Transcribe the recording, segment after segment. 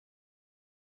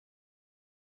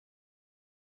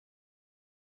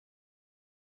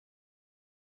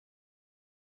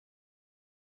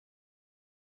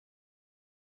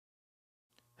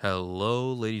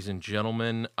Hello, ladies and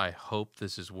gentlemen. I hope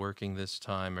this is working this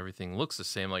time. Everything looks the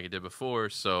same like it did before,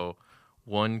 so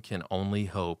one can only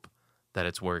hope that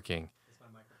it's working. Is my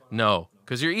microphone? No,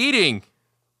 because you're eating.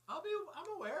 I'm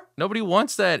aware. Nobody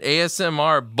wants that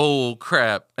ASMR bull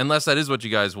crap. Unless that is what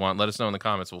you guys want. Let us know in the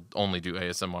comments. We'll only do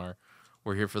ASMR.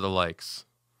 We're here for the likes.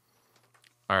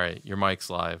 All right, your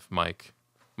mic's live, Mike.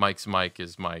 Mike's mic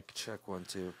is Mike. Check 1,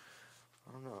 2.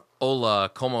 I don't know. Hola,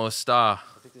 ¿cómo está?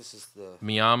 I think this is the.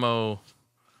 Mi amo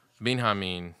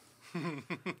Benjamin.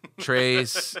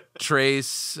 Trace,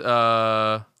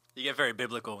 You get very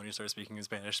biblical when you start speaking in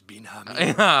Spanish.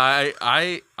 Benjamin. I'm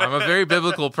a very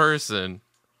biblical person.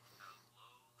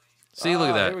 See, look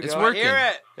at there that. we It's go. working. Hear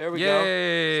it. There we go.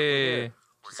 Yay.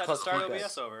 Just had to start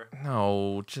OBS over.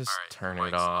 No, just turn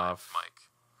it off.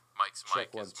 Mike's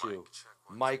Check 1, 2.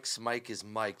 Mike's mic is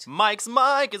mic'd. Mike's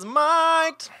mic is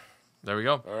mic'd. There we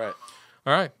go. All right.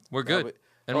 All right, we're good. but-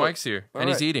 And oh, Mike's here, and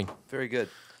he's right. eating. Very good.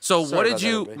 So Sorry what about did that,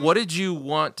 you everybody. what did you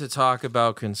want to talk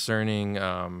about concerning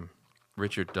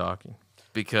Richard Dawkins?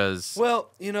 Because Well,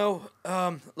 let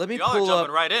me Y'all are pull jumping up.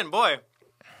 right in, boy.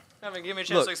 Haven't given me a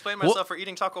chance Look, to explain well- myself for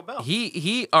eating Taco Bell.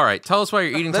 he all right, tell us why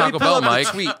you're eating Let me Taco pull Bell, up Mike.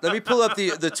 the tweet. Let me pull up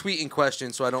the tweet in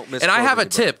question so I don't miss. And I have a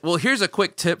tip. Well, here's a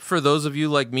quick tip for those of you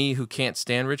like me who can't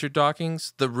stand Richard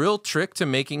Dawkins. The real trick to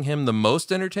making him the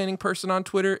most entertaining person on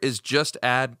Twitter is just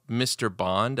add Mr.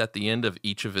 Bond at the end of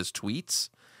each of his tweets,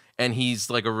 and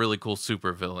he's like a really cool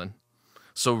supervillain.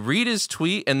 So read his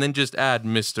tweet and then just add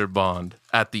Mr. Bond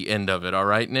at the end of it. All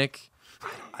right, Nick?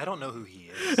 I don't know who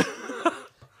he is.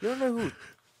 You don't know who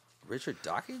Richard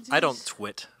Dawkins is? I don't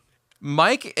twit.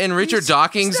 Mike and Richard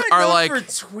Dawkins He's not are known like for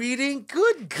tweeting.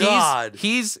 Good God.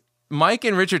 He's Mike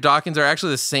and Richard Dawkins are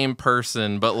actually the same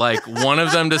person, but like one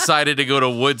of them decided to go to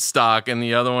Woodstock and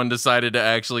the other one decided to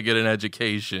actually get an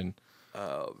education.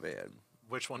 Oh man.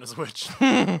 Which one is which?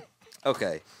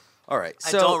 Okay. All right. I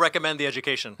So don't recommend the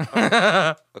education.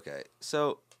 okay.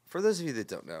 So for those of you that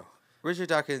don't know, Richard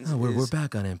Dawkins We're is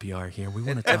back on NPR here. We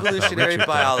want to talk evolutionary about Richard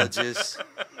biologist,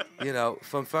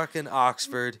 from fucking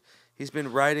Oxford. He's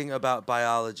been writing about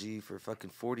biology for fucking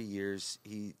 40 years.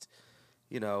 And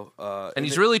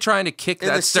he's really trying to kick in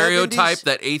that the stereotype 70s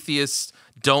that atheists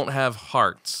don't have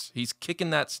hearts. He's kicking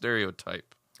that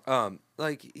stereotype.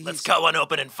 he's cut one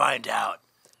open and find out.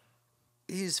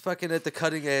 he's fucking at the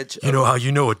cutting edge. You know how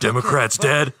you know a Democrat's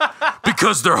dead?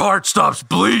 Because their heart stops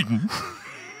bleeding.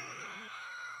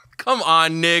 Come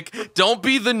on, Nick. Don't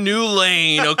be the new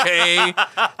Lane, okay?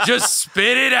 Just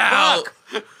spit it out.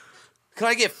 Can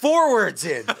I get 4 words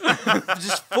in?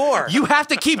 Just 4. You have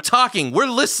to keep talking. We're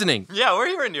listening. Yeah, we're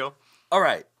hearing you. All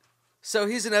right. So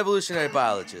he's an evolutionary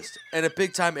biologist and a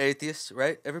big time atheist,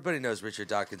 right? Everybody knows Richard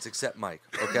Dawkins except Mike,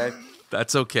 okay?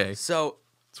 That's okay. So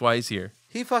That's why he's here.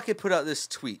 he fucking put out this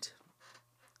tweet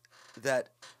that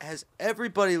has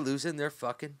everybody losing their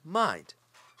fucking mind.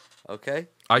 Okay?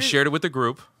 I shared it with the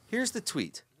group. Here's the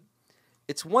tweet.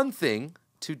 It's one thing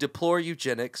to deplore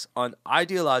eugenics on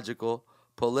ideological,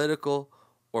 political,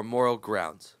 or moral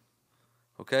grounds.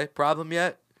 Okay? Problem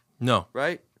yet? No.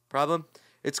 Right? Problem?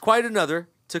 It's quite another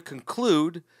to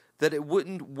conclude that it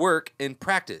wouldn't work in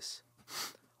practice.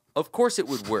 Of course it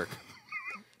would work.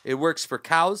 It works for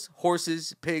cows,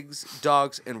 horses, pigs,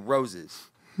 dogs, and roses.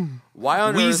 Why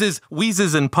on earth?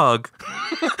 Wheezes and Pug.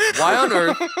 Why on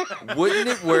earth wouldn't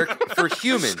it work for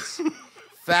humans?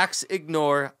 Facts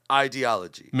ignore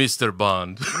ideology. Mr.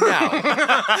 Bond. Now,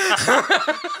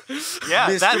 Yeah,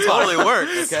 Mr. that totally Bond.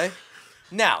 works. Okay?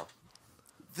 Now,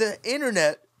 the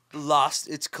internet lost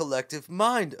its collective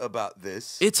mind about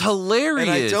this. It's hilarious.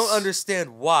 And I don't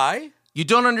understand why. You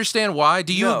don't understand why?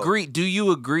 Do you No. agree? Do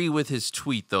you agree with his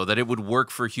tweet though that it would work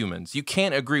for humans? You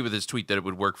can't agree with his tweet that it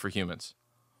would work for humans.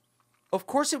 Of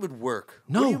course it would work.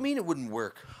 No. What do you mean it wouldn't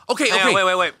work? Okay, Hang okay.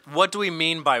 on, wait. What do we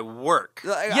mean by work?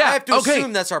 I Yeah, have to okay.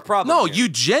 assume that's our problem. No, here.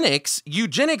 eugenics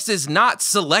is not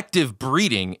selective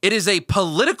breeding. It is a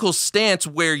political stance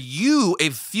where a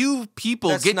few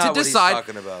people That's get not to what he's decide.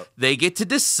 talking about. They get to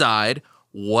decide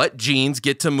what genes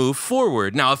get to move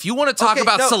forward. Now, if you want to talk Okay,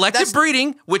 about no, selective that's-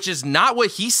 breeding, which is not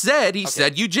what he said, he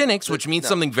said eugenics, which means no.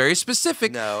 something very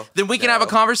specific, No, then we can have a no,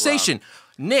 conversation.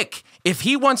 Nick, if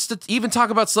he wants to even talk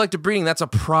about selective breeding, that's a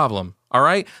problem. All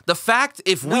right? The fact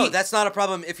No, that's not a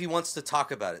problem if he wants to talk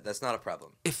about it. That's not a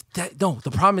problem.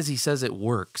 the problem is he says it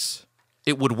works.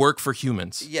 It would work for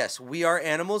humans. Yes, we are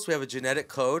animals. We have a genetic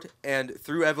code, and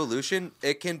through evolution,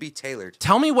 it can be tailored.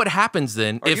 Tell me what happens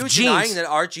then Are if you genes. denying that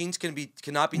our genes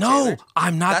cannot be No, tailored?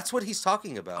 I'm not. That's what he's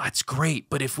talking about. That's great,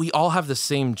 but if we all have the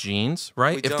same genes,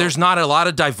 right? We If don't. there's not a lot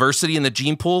of diversity in the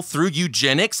gene pool through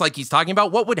eugenics, like he's talking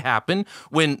about, what would happen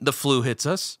when the flu hits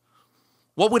us?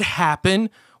 What would happen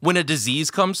when a disease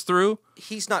comes through?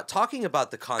 He's not talking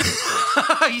about the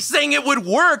consequence. He's saying it would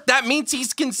work. That means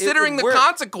he's considering the work.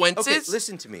 consequences. Okay,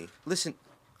 listen to me. Listen.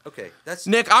 Okay, that's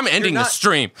Nick, I'm ending the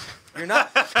stream. You're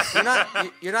not. Okay,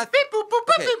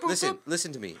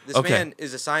 listen to me. This Okay. man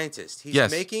is a scientist. He's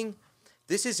Yes. making.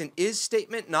 This is an is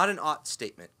statement, not an ought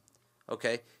statement.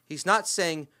 Okay, he's not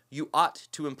saying you ought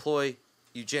to employ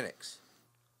eugenics.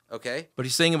 Okay, But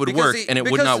he's saying it would Because work, the- and it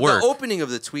would because not work. The opening of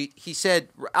the tweet, he said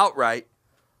outright,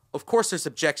 "Of course, there's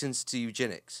objections to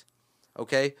eugenics."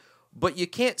 Okay, but you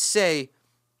can't say.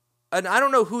 And I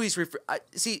don't know who he's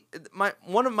see,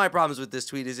 one of my problems with this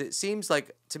tweet is it seems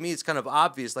like to me it's kind of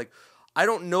obvious. Like I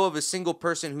don't know of a single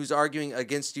person who's arguing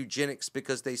against eugenics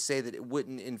because they say that it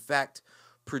wouldn't in fact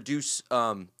produce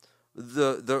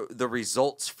the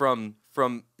results from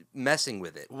messing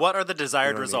with it. What are the desired what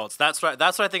I mean? results? That's what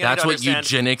I think. That's I what need to understand.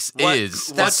 eugenics What- is.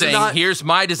 what- That's saying, not- here's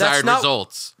my desired not-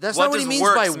 results. That's What not what he does means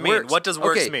works by mean? works. What does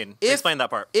works Okay, mean? if- Explain that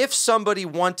part. If somebody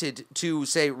wanted to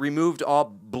say removed all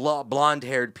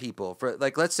blonde-haired people, for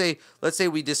like let's say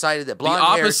we decided that The blonde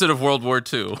hair, opposite of World War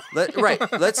II. right.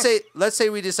 Let's say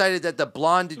we decided that the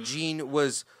blonde gene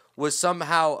was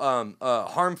somehow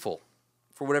harmful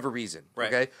for whatever reason.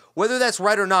 Right. Okay. Whether that's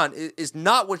right or not is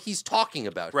not what he's talking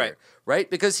about Right. here. Right.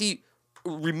 Because he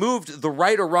removed the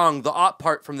right or wrong, the ought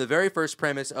part from the very first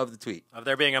premise of the tweet. Of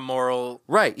there being a moral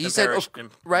Right. He said,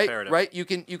 imperative. right. You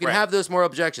can Right. have those moral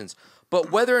objections, but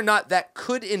whether or not that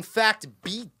could in fact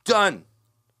be done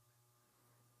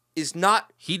is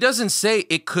not He doesn't say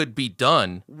it could be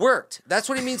done. worked. That's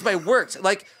what he means by worked.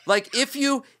 Like if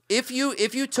you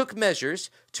took measures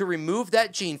to remove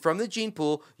that gene from the gene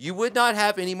pool, you would not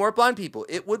have any more blind people.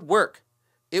 It would work.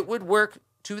 It would work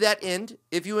to that end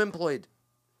if you employed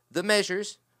the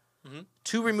measures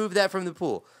to remove that from the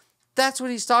pool. That's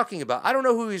what he's talking about. I don't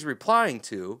know who he's replying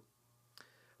to,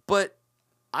 but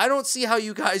I don't see how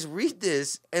you guys read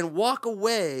this and walk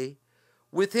away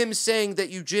with him saying that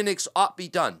eugenics ought be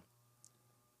done.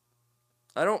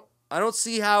 I don't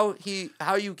see how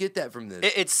you get that from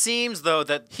this. It seems though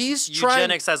that He's trying.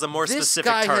 eugenics has a more this specific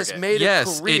guy target. has made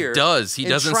Yes, a career. it does. He in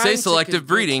doesn't trying say to selective convince-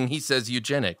 breeding. He says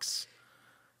eugenics.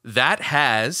 That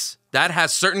has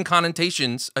certain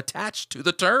connotations attached to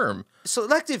the term.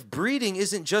 Selective breeding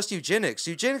isn't just eugenics.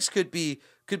 Eugenics could be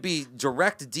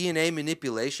direct DNA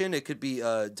manipulation. It could be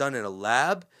done in a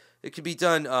lab. It could be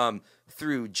done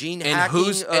through gene And hacking.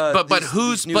 who's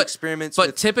these new experiments? but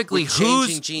with, typically with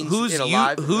changing genes in a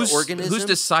live who's organism?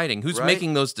 deciding? Who's right?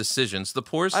 making those decisions? The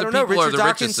poorest I of don't know. people or Richard the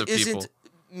Dawkins richest of people? isn't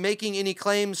making any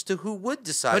claims to who would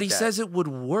decide. But he that. says it would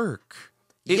work.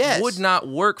 It Yes. would not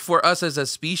work for us as a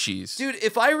species. Dude,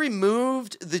 if I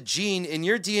removed the gene in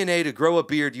your DNA to grow a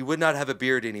beard, you would not have a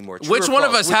beard anymore. True Which or one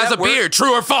of false? us Would has that a work? beard?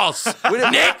 True or false? Would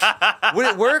it, Nick? Would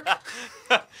it work?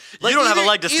 You don't have a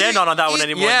leg to stand on that one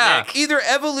anymore, yeah. Nick. Either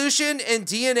evolution and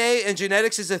DNA and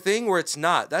genetics is a thing or it's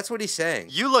not. That's what he's saying.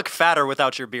 You look fatter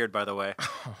without your beard, by the way.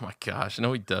 Oh my gosh,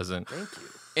 no, he doesn't. Thank you.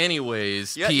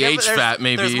 Anyways, Yeah, pH but there's- fat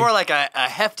maybe. There's more like a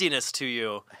heftiness to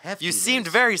you. You Heftiness. seemed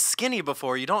very skinny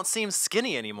before. You don't seem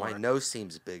skinny anymore. My nose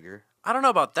seems bigger. I don't know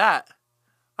about that.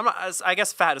 I'm not. I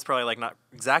guess fat is probably like not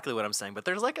exactly what I'm saying, but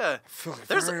there's like a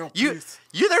there's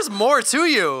there's more to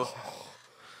you.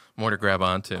 More to grab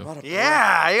onto.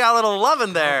 Yeah, you got a little love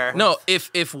in there. No,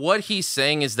 if what he's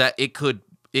saying is that it could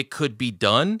be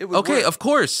done. It would Okay, work. of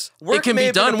course Work it can may be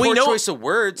have been done. a We poor know. choice of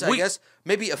words. I we- guess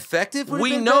maybe effective. Would have We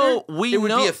been know. better? We it would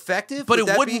know. be effective, but would it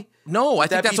that wouldn't. Be, No, I would think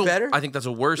that that's be a. better? I think that's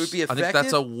a worse. It would be I think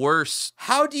that's a effective? worse.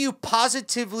 How do you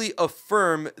positively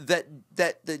affirm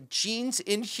that the genes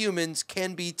in humans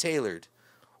can be tailored?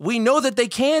 We know that they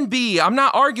can be. I'm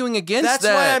not arguing against That's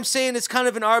that. why I'm saying it's kind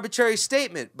of an arbitrary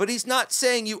statement. But he's not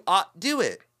saying you ought do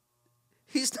it.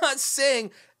 He's not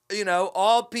saying,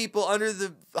 all people under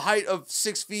the height of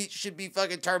 6 feet should be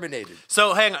fucking terminated.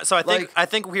 So hang on. So Like- I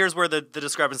think here's where the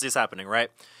discrepancy is happening,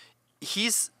 right?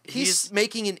 He's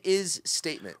making an is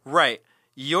statement. right.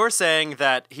 You're saying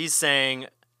that he's saying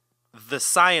the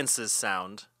science is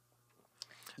sound.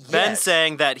 Ben's Yes.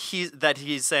 saying that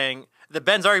he's saying that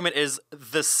Ben's argument is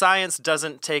the science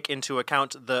doesn't take into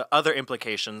account the other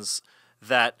implications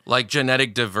that like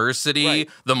genetic diversity, Right.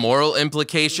 the moral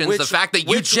implications, the fact that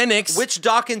eugenics. Which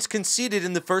Dawkins conceded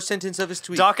in the first sentence of his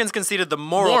tweet. Dawkins conceded the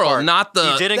moral Moral, part. not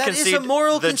the- He didn't That is a concede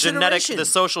moral the genetic, consideration. the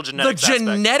social the genetics aspect.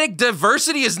 genetic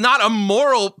diversity is not a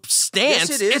moral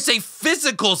stance. Yes, it is. It's a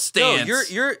physical no,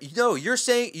 stance. you're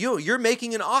saying you're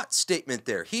making an ought statement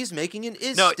there. He's making an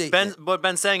is No, statement. what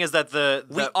Ben's saying is that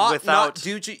we ought without not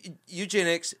do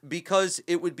eugenics because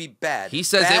it would be bad. He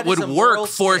says Bad it would is a moral work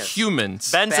for stance.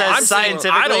 humans. Ben Bad says is a moral- scientifically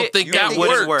I don't think You that think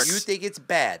wouldn't it's- work. You think it's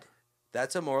bad.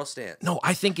 That's a moral stance. No,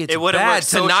 I think it's It wouldn't bad work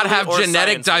to not socially have or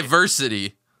genetic science-y.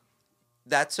 diversity.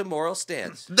 That's a moral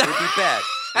stance. It would be bad.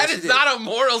 That Yes, is it not a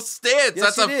moral stance.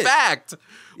 Yes, That's a it is. fact.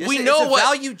 Yes, We it's know a what.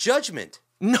 value judgment.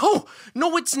 No,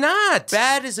 it's not.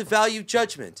 Bad is a value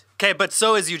judgment. Okay, but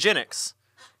so is eugenics.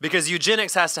 Because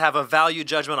eugenics has to have a value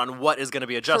judgment on what is going to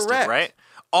be adjusted, Correct. right?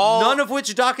 None of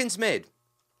which Dawkins made.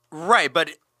 Right,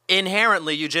 but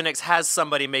inherently eugenics has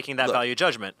somebody making that Look, value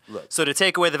judgment. look. So to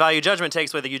take away the value judgment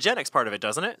takes away the eugenics part of it,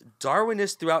 doesn't it?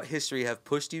 Darwinists throughout history have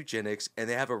pushed eugenics, and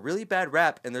they have a really bad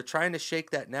rap, and they're trying to shake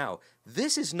that now.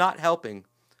 This is not helping.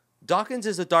 Dawkins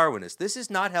is a Darwinist. This is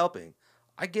not helping.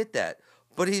 I get that,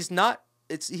 but he's not.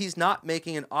 He's not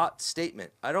making an ought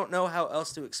statement. I don't know how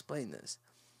else to explain this.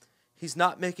 He's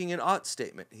not making an ought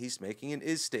statement. He's making an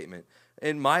is statement.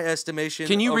 In my estimation,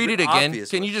 Can you a read it re- again? obvious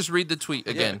Can one. you just read the tweet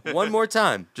again? Yeah, one more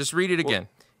time? Just read it again.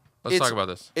 Let's It's- talk about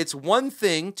this. It's one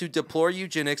thing to deplore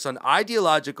eugenics on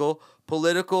ideological,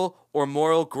 political, or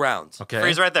moral grounds. Okay.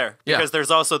 Freeze right there. Yeah. Because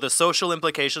there's also the social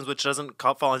implications, which doesn't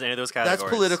fall into any of those categories. That's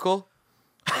political.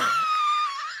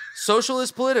 Social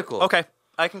is political. Okay,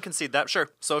 I can concede that. Sure,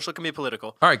 social can be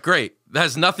political. All right, great. That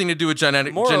has nothing to do with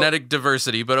Moral- genetic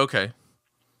diversity, but okay.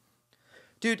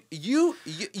 Dude, you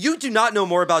do not know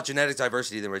more about genetic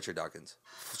diversity than Richard Dawkins.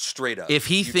 Straight up. If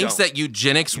he You thinks don't. that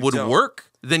eugenics You would don't. work,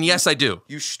 then yes, I do.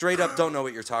 You straight up don't know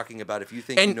what you're talking about if you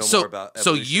think you And know so, more about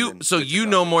so evolution you, than so Richard you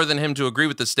know Dawkins. more than him to agree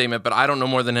with the statement, but I don't know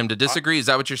more than him to disagree. Is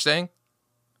that what you're saying?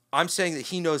 I'm saying that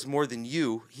he knows more than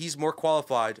you. He's more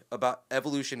qualified about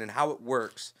evolution and how it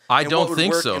works. I and don't what would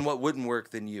think work so. And what wouldn't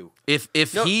work than you. If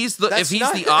No, he's the that's if he's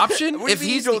not- the option, what do if you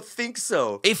mean he's you the, don't think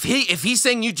so. if he's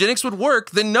saying eugenics would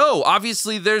work, then no.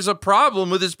 Obviously, there's a problem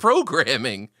with his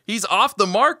programming. He's off the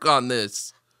mark on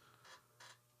this.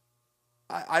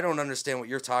 I don't understand what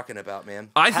you're talking about, man.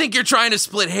 I think you're trying to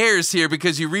split hairs here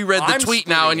because you reread the I'm tweet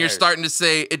now splitting and you're hairs. starting to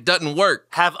say it doesn't work.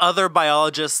 Have other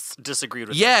biologists disagreed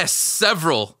with Yes,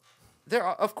 several. There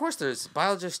are, of course, there's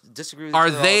biologists disagree with. Are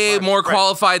each other all they the time. more Right.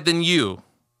 qualified than you?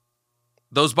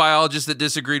 Those biologists that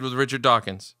disagreed with Richard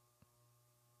Dawkins.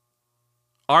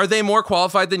 Are they more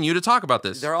qualified than you to talk about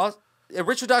this? They're all.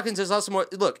 Richard Dawkins is also more.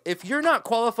 Look, if you're not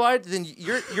qualified, then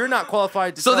you're not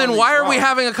qualified to. So tell then me why he's are we wrong.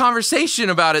 having a conversation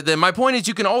about it then? My point is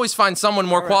you can always find someone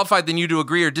more right. qualified than you to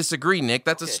agree or disagree, Nick.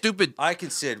 That's a Okay. stupid... I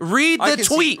consider. Read I the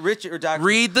concede tweet. Richard Dawkins.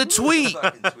 Read the tweet.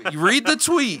 Fucking tweet. Read the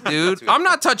tweet, dude. I'm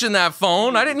not touching that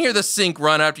phone. I didn't hear the sink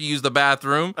run after you used the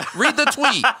bathroom. Read the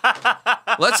tweet.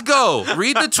 Let's go.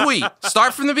 Read the tweet.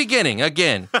 Start from the beginning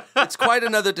again. It's quite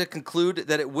another to conclude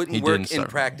that it wouldn't He work didn't in start.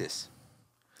 practice.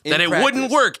 That it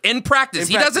wouldn't work in practice.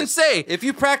 He doesn't say If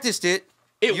you practiced it,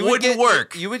 It you would wouldn't get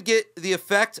work. You would get the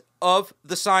effect of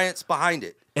the science behind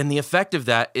it. And the effect of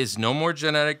that is no more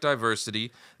genetic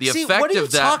diversity. The See, effect what are you of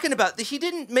that. talking about? He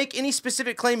didn't make any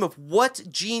specific claim of what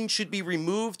gene should be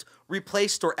removed,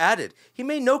 replaced, or added. He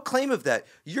made no claim of that.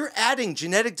 You're adding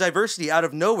genetic diversity out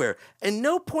of nowhere, and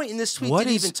no point in this tweet What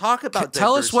did is- even talk about.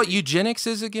 Tell us what diversity. eugenics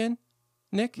is again,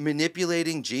 Nick.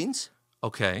 manipulating genes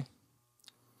Okay.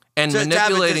 And to have a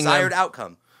manipulating desired them.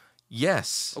 outcome.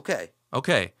 Yes. Okay.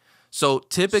 Okay. So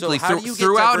typically So how do you get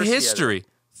throughout diversity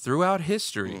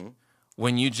history,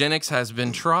 when eugenics has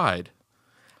been tried,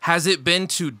 has it been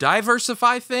to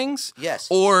diversify things? Yes.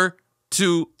 Or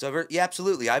to Yeah,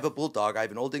 absolutely. I have a bulldog. I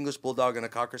have an old English bulldog and a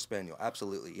cocker spaniel.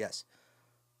 Absolutely, yes.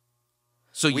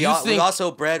 so We you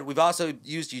think We've also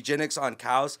used eugenics on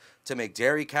cows to make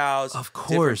dairy cows. Of different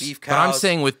course, beef but I'm cows.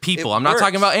 saying with people. It I'm not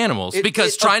talking works. about animals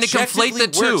because trying to conflate the objectively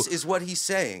two works is what he's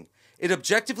saying. It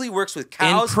objectively works with in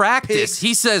cows. practice. pigs.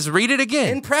 He says, read it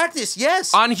again. In practice,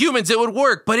 yes. On humans, it would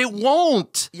work, but it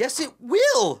won't. Yes, it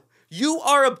will. You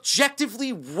are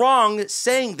objectively wrong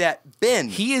saying that, Ben.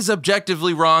 He is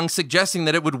objectively wrong, suggesting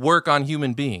that it would work on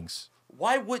human beings.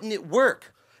 Why wouldn't it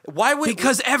work? Why would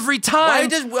Because every time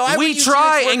why would we eugenics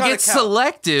try work and on a get cow?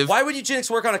 selective, Why would eugenics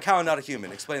work on a cow and not a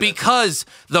human? Explain that. because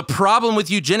the problem with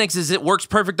eugenics is it works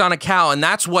perfect on a cow, and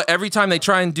that's what every time they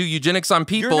try and do eugenics on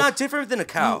people. You're not different than a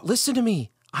cow. Listen to me.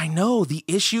 I know the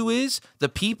issue is the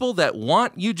people that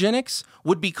want eugenics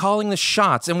would be calling the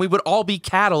shots, and we would all be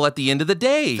cattle at the end of the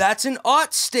day. That's an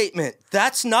ought statement.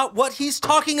 That's not what he's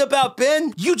talking about,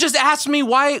 Ben. You just asked me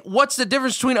what's the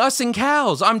difference between us and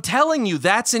cows? I'm telling you,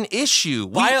 that's an issue.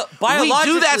 We do that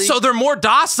biologically- so they're more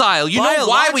docile. You know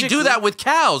why we do that with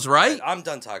cows, right? I'm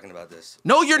done talking about this.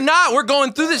 No, you're not. We're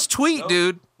going through this tweet,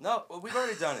 dude. No, we've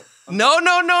already done it. No. Seriously,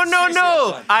 I'm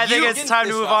done. I think You- it's time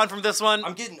to Getting move pissed on off. from this one.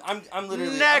 I'm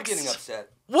literally Next. I'm getting upset.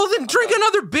 Well, then drink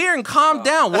another beer and calm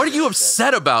down. What are you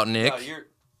upset about, Nick? No,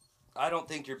 I don't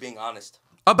think you're being honest.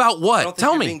 About I what? don't think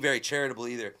Tell you're me. being very charitable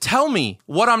either. Tell me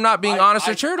what I'm not being honest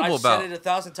or charitable I've about. said it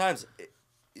 1,000 times.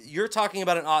 you're talking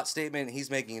about an ought statement, and he's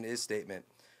making an is statement.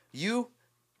 You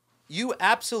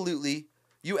absolutely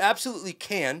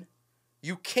can,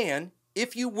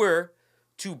 if you were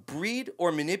to breed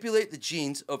or manipulate the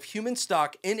genes of human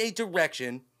stock in a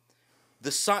direction,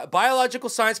 the biological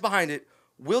science behind it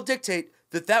will dictate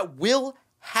that will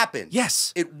happen.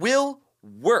 Yes. It will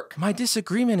work. My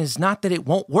disagreement is not that it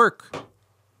won't work.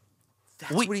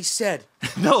 That's what he said.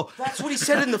 No. That's what he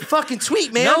said in the fucking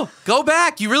tweet, man. No, go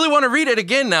back. You really want to read it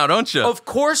again now, don't you? Of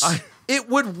course it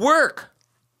would work.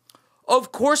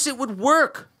 Of course it would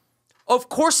work. Of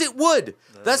course it would.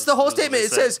 That's the whole statement.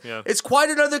 It says, it's quite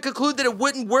another conclude that it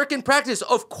wouldn't work in practice.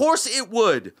 Of course it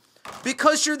would.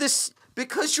 Because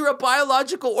you're a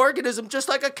biological organism, just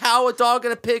like a cow, a dog,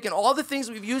 and a pig, and all the things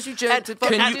we've used eugenics to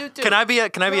fucking do. Can I be a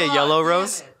yellow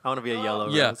rose? I want to be a yellow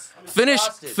rose.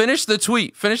 Finish the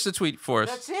tweet. Finish the tweet for us.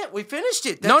 That's it. We finished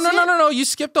it. No. You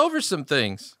skipped over some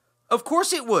things. Of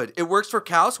course it would. It works for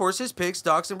cows, horses, pigs,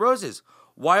 dogs, and roses.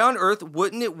 Why on earth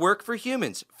wouldn't it work for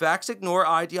humans? Facts ignore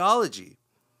ideology.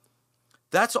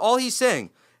 That's all he's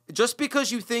saying. Just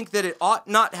because you think that it ought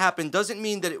not happen doesn't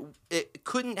mean that it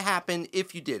couldn't happen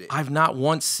if you did it. I've not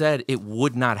once said it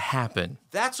would not happen.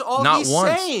 That's all not he's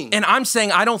once. saying. And I'm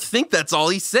saying I don't think that's all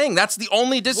he's saying. That's the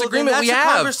only disagreement we have.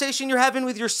 That's a conversation you're having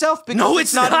with yourself. Because No,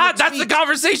 it's not. That's the tweet.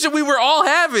 conversation we were all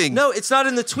having. No, it's not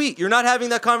in the tweet. You're not having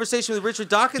that conversation with Richard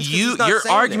Dawkins. Your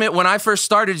argument when I first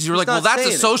started is you were like, well, that's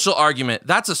a social argument.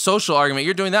 That's a social argument.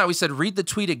 You're doing that. We said, read the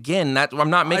tweet again. I'm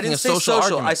not making a social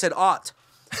argument. I said ought.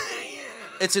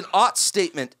 It's an ought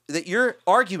statement that you're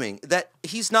arguing that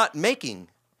he's not making.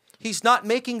 He's not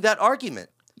making that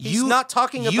argument. He's not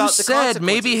talking about the consequences. You said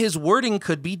maybe his wording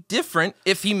could be different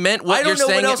if he meant what you're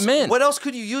saying it meant. What else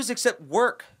could you use except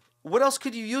work? What else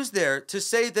could you use there to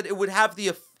say that it would have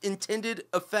the intended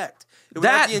effect? You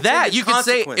could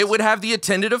say it would have the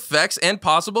intended effects and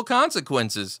possible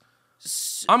consequences.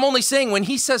 I'm only saying when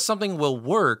he says something will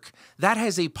work, that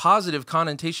has a positive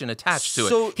connotation attached to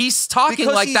it. He's talking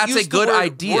like that's a good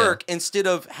idea. Work instead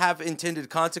of have intended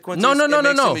consequences. No. Him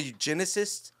a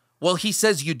eugenicist. Well, he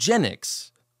says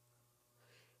eugenics.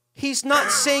 He's not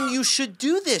saying you should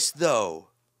do this though.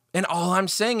 And all I'm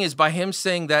saying is by him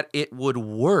saying that it would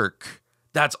work.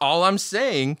 That's all I'm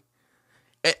saying.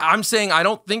 I'm saying I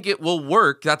don't think it will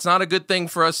work. That's not a good thing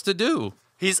for us to do.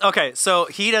 So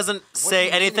he doesn't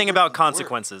say anything about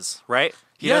consequences, right?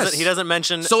 He doesn't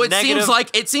mention. So it seems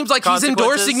like he's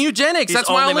endorsing eugenics. That's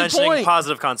my only point.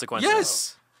 Positive consequences.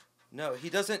 Yes. No, he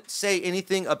doesn't say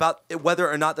anything about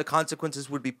whether or not the consequences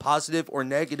would be positive or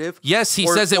negative. Yes, he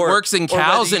says it works in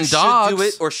cows and dogs. Should do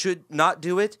it or should not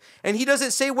do it, and he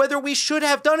doesn't say whether we should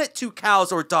have done it to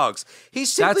cows or dogs.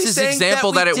 He's simply That's his saying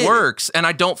example that it works, and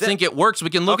I don't think it works. We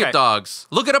can look at dogs.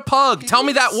 Look at a pug. Tell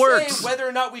me that works. Whether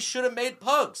or not we should have made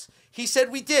pugs, he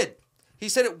said we did. He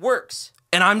said it works.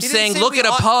 And I'm saying, look at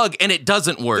a pug, and it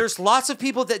doesn't work. There's lots of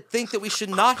people that think that we should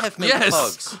not have made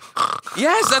pugs.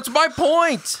 Yes, that's my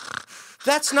point.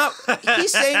 That's not.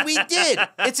 He's saying we did.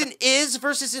 It's an is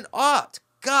versus an ought.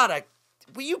 God,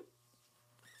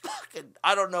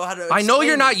 I don't know how to. I know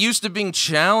you're not used to being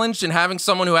challenged and having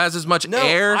someone who has as much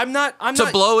air to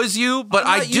blow as you, but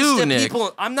I do, Nick.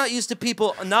 I'm not used to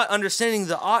people not understanding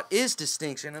the ought is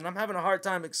distinction, and I'm having a hard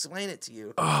time explaining it to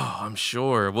you. Oh, I'm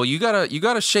sure. Well, you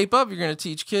gotta shape up. You're gonna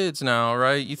teach kids now,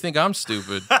 right? You think I'm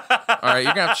stupid? All right,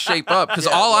 you're gonna have to shape up because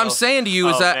I'm saying to you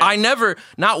is that I never,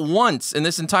 not once in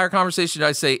this entire conversation, did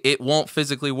I say it won't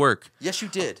physically work. Yes, you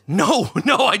did. No,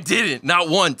 I didn't. Not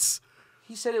once.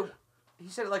 He said it. He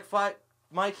said it like five.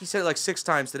 Mike, he said it like 6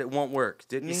 times that it won't work,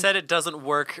 didn't he? He said it doesn't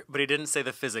work, but he didn't say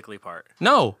the physically part.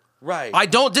 No. Right. I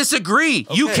don't disagree.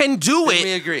 Okay. You can do it.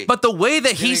 We agree. But the way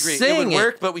that he's saying it would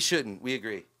work, but we shouldn't. We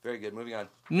agree. Very good. Moving on.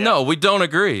 No, we don't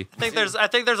agree. I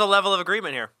think there's a level of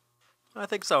agreement here. I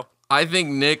think so. I think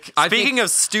Nick. Speaking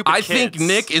of stupid kids, I think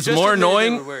Nick is more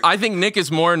annoying. I think Nick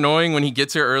is more annoying when he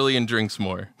gets here early and drinks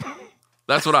more.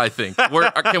 That's what I think.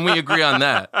 Can we agree on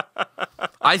that?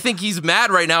 I think he's mad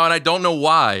right now, and I don't know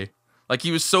why. Like,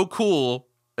 he was so cool,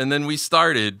 and then we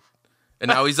started, and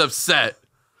now he's upset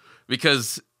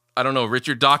because, I don't know,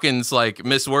 Richard Dawkins, like,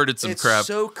 misworded some crap. It's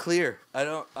so clear. I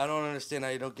don't understand how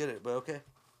you don't get it, but okay.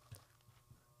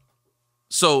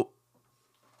 So,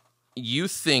 you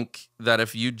think that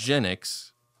if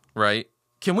eugenics, right?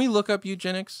 Can we look up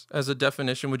eugenics as a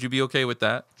definition? Would you be okay with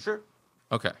that? Sure.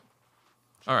 Okay.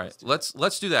 All right,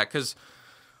 let's do that, because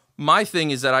my thing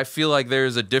is that I feel like there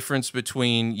is a difference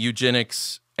between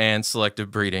eugenics and selective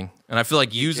breeding, and I feel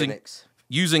like using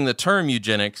the term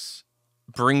eugenics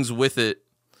brings with it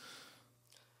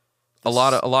a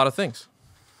lot of things.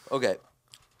 Okay,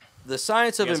 the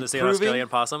science of improving. You guys see an Australian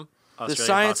possum? The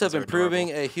science of improving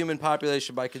a human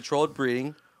population by controlled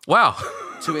breeding Wow.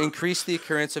 to increase the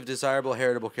occurrence of desirable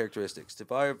heritable characteristics,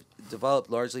 developed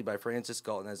largely by Francis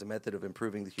Galton as a method of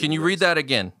improving the human Can you race. read that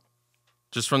again?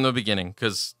 Just from the beginning,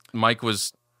 because Mike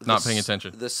was not paying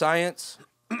attention. The science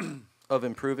of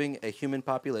improving a human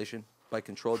population by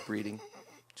controlled breeding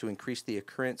to increase the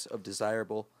occurrence of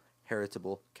desirable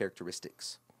heritable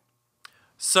characteristics.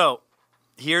 So,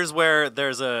 here's where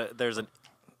there's an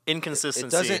inconsistency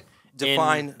doesn't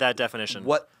define in that definition.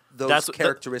 What those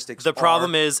characteristics The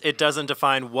problem are. is it doesn't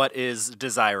define what is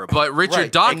desirable. But Richard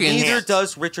Right, Dawkins. and neither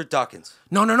does Richard Dawkins.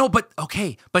 No. But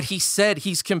okay. But he said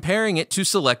he's comparing it to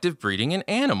selective breeding in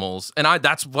animals, and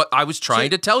that's what I was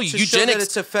trying to tell you. To show that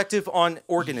it's effective on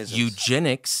organisms.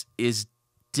 Eugenics is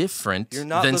different You're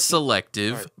not than looking-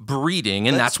 selective All right. breeding,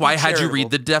 and Let's that's why I be had you charitable.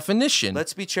 read the definition.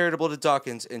 Let's be charitable to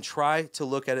Dawkins and try to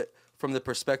look at it from the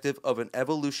perspective of an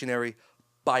evolutionary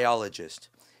biologist.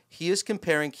 He is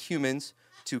comparing humans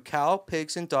to cow,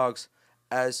 pigs, and dogs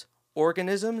as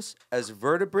organisms, as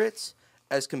vertebrates,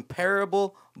 as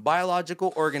comparable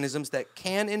biological organisms that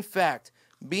can, in fact,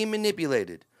 be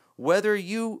manipulated. Whether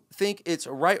you think it's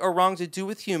right or wrong to do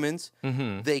with humans,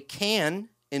 they can,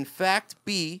 in fact,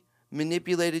 be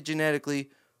manipulated genetically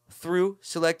through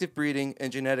selective breeding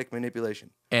and genetic manipulation.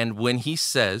 And when he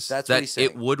says That's what that he's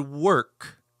it saying. would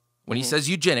work, when he says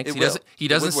eugenics, It he will. doesn't. He It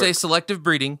doesn't would say work. selective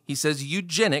breeding. He says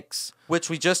eugenics. Which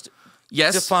we just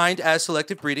Yes. defined as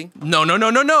selective breeding. No.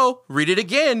 Read it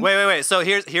again. Wait. So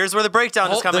here's where the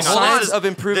breakdown is coming The on. science This is- of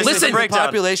improving this is the the human breakdown.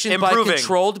 population Improving. by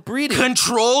controlled breeding.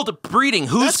 Controlled breeding.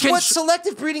 Who's That's what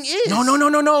selective breeding is.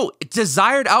 No.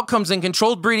 Desired outcomes in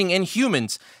controlled breeding in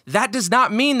humans. That does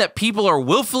not mean that people are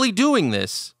willfully doing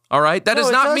this. All right? That No, does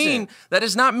it not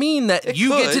doesn't. mean that It you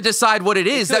get could. to decide what it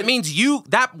is. That could. means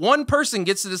that one person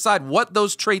gets to decide what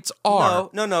those traits are.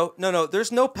 No.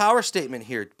 There's no power statement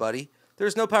here, buddy.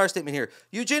 There's no power statement here.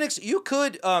 Eugenics, you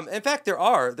could. In fact, there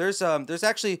are. There's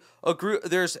actually a group.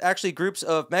 There's actually groups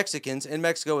of Mexicans in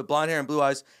Mexico with blonde hair and blue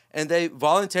eyes, and they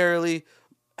voluntarily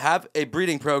have a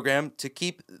breeding program to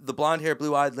keep the blonde hair,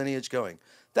 blue eyed lineage going.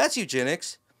 That's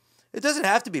eugenics. It doesn't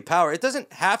have to be power. It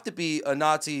doesn't have to be a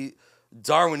Nazi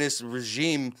Darwinist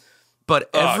regime. But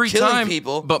every killing time,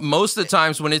 people. but most of the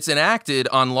times when it's enacted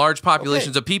on large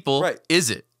populations of people, right. is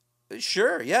it?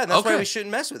 Sure, yeah, and that's why Okay. we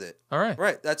shouldn't mess with it. All right.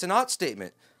 Right, that's an ought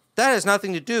statement. That has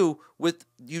nothing to do with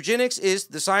eugenics is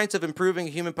the science of improving a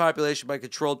human population by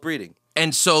controlled breeding.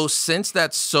 And so, since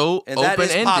that's so And that is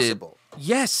open-ended, possible.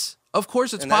 yes, of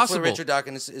course it's And that's possible. what Richard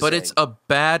Dawkins is but saying. it's a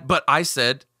bad. But I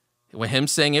said, when him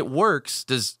saying it works,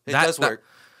 It does work.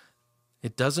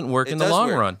 It doesn't work It in the does long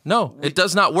work. run. No, it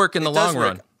does not work in the It does long work.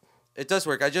 run. It does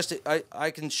work.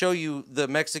 I can show you the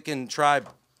Mexican tribe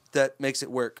that makes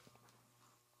it work.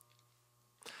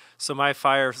 So my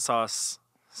fire sauce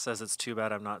says it's too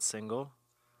bad I'm not single.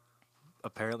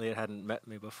 Apparently it hadn't met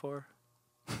me before.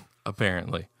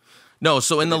 Apparently. No,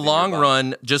 so in the long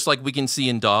run, just like we can see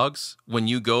in dogs, when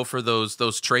you go for those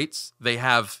traits, they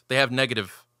have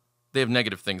negative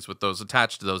things with those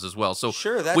attached to those as well. So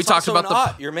Sure, that's we talked also about an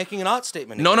ought. You're making an ought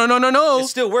statement. No. It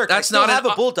still worked. That's I still not have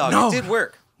an, a bulldog. No, It did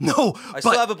work. No, I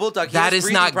still have a bulldog. He that has is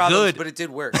breathing not problems, good. but it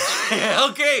did work.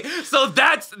 Okay, so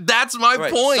that's my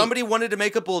Right. point. Somebody wanted to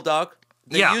make a bulldog.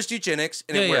 They Yeah. used eugenics,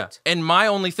 and it worked. And my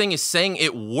only thing is saying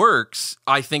it works.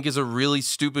 I think is a really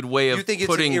stupid way of You think it's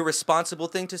putting. an irresponsible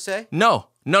thing to say? No.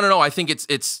 I think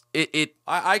it.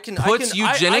 I can Puts I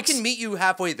eugenics- can meet you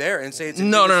halfway there and say it's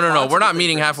an No. We're irresponsible not thing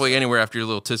meeting for you to halfway say. anywhere after your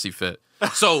little tissy fit.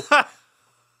 So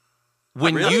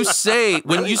when you say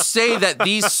that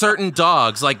these certain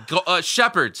dogs, like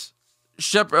shepherds,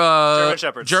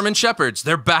 German shepherds,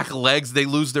 their back legs, they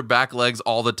lose their back legs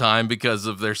all the time because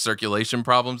of their circulation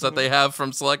problems that they have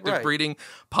from selective Right. breeding.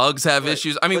 Pugs have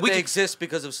issues. I mean, but they exist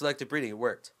because of selective breeding. It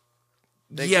worked.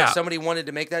 They exist. Somebody wanted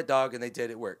to make that dog, and they did.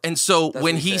 It worked. And so That's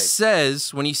when what he he's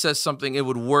says something, it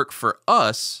would work for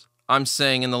us. I'm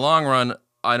saying in the long run,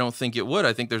 I don't think it would.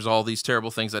 I think there's all these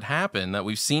terrible things that happen that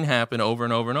we've seen happen over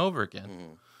and over and over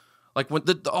again. Like when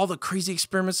all the crazy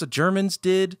experiments the Germans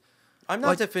did. I'm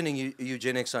not defending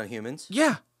eugenics on humans.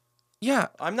 Yeah.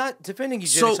 I'm not defending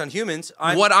eugenics So, on humans.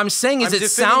 What I'm saying is I'm it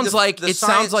defending sounds like the it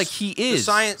sounds like he The is.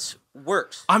 science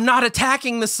works. I'm not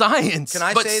attacking the science. Can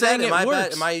I but say saying that? it Am I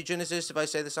works. Am I a eugenicist if I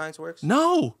say the science works?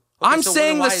 No. I'm so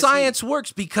saying why the is he- science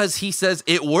works because he says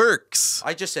it works.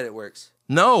 I just said it works.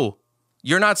 No.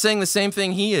 You're not saying the same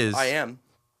thing he is. I am.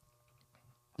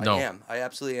 No. I am. I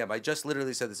absolutely am. I just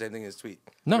literally said the same thing in his tweet.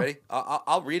 No. Ready?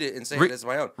 I'll read it and say Re- it as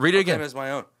my own. read it I'll claim again. it as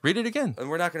my own. Read it again. And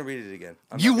we're not going to read it again.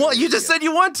 You just said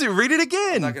you want to. Read it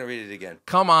again. I'm not going to read it again.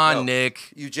 Come on, No.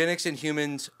 Nick. Eugenics in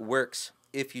humans works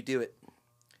if you do it.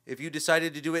 If you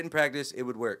decided to do it in practice, it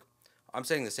would work. I'm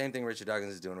saying the same thing Richard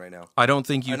Dawkins is doing right now. I don't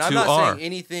think you And two I'm not are. saying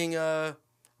anything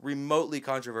remotely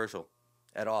controversial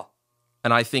at all.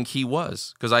 And I think he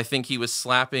was, because I think he was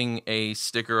slapping a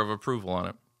sticker of approval on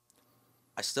it.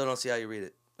 I still don't see how you read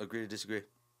it. Agree to disagree?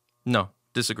 No,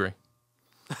 disagree.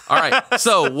 All right.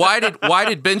 So why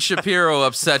did Ben Shapiro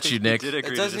upset you, Nick? Did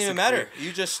agree It to doesn't even disagree. matter.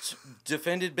 You just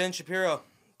defended Ben Shapiro.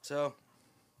 So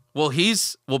Well,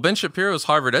 Ben Shapiro's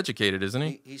Harvard educated, isn't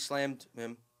he? he slammed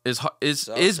him. Is Ben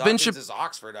Dawkins Shapiro? is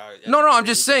Oxford. No, I'm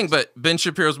just saying. But Ben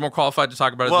Shapiro's more qualified to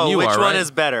talk about it Whoa, than you which are, one right?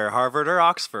 is better, Harvard or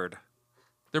Oxford?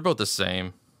 They're both the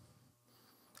same.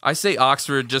 I say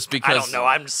Oxford just because I don't know.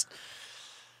 I'm just.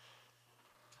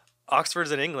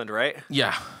 Oxford's in England, right?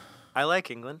 Yeah, I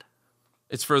like England.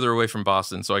 it's further away from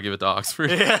Boston, so I give it to Oxford.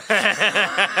 Gosh,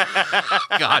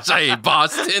 I hate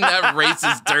Boston, that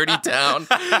racist, dirty town.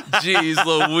 Jeez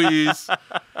Louise.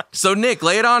 So, Nick,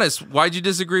 lay it on us. Why'd you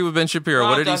disagree with Ben Shapiro?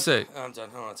 What did he say? I'm done.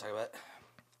 I don't want to talk about it.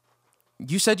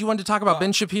 You said you wanted to talk about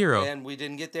Ben Shapiro. And we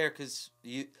didn't get there because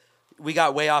we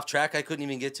got way off track. I couldn't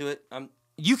even get to it.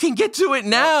 You can get to it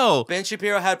now. Ben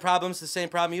Shapiro had problems, the same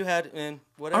problem you had, and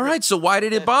whatever. All right, so why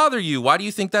did it bother you? Why do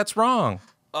you think that's wrong?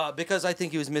 Because I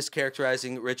think he was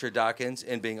mischaracterizing Richard Dawkins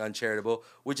and being uncharitable,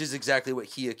 which is exactly what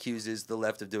he accuses the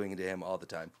left of doing to him all the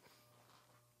time.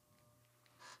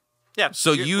 Yeah.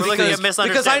 So we're you looking think- at misunderstanding.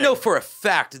 Because I know for a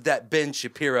fact that Ben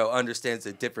Shapiro understands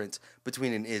the difference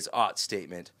between an is-ought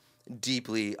statement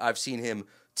deeply. I've seen him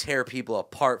tear people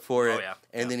apart for it, yeah.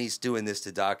 and then he's doing this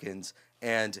to Dawkins,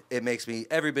 and it makes me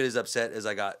every bit as upset as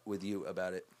I got with you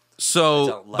about it. So,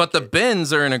 don't like but the it.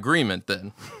 Bens are in agreement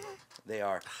then. They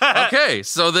are. Okay,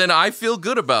 so then I feel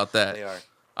good about that. They are.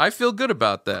 I feel good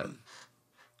about that.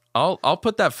 I'll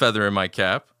put that feather in my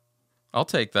cap. I'll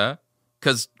take that.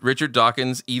 Because Richard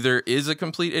Dawkins either is a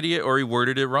complete idiot or he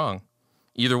worded it wrong.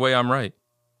 Either way, I'm right.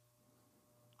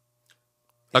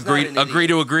 He's not an Agree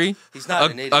to idiot. agree? He's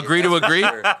not an idiot. Agree to that's for agree?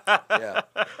 sure. Yeah.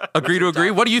 Agree to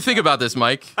agree? What do you think about this,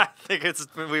 Mike? I think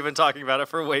we've been talking about it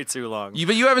for way too long.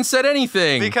 But you haven't said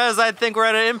anything. Because I think we're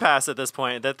at an impasse at this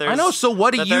point. That there's, I know, so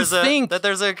what do that you there's think? That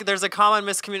there's a common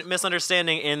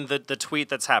misunderstanding in the tweet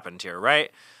that's happened here, right?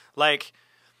 Like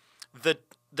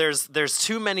there's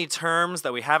too many terms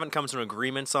that we haven't come to an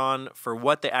agreement on for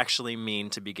what they actually mean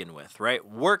to begin with, right?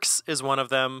 Works is one of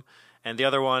them, and the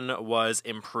other one was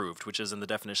improved, which is in the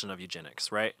definition of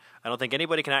eugenics, right? I don't think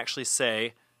anybody can actually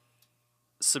say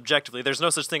subjectively, there's no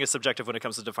such thing as subjective when it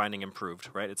comes to defining improved,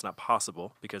 right? It's not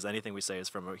possible because anything we say is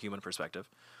from a human perspective.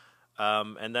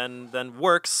 And then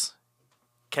works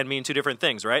can mean two different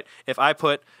things, right? If I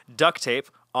put duct tape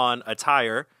on a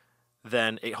tire,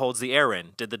 then it holds the air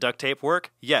in. Did the duct tape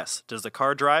work? Yes. Does the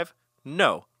car drive?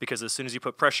 No, because as soon as you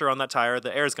put pressure on that tire,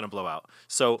 the air is going to blow out.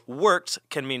 So worked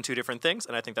can mean two different things,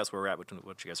 and I think that's where we're at with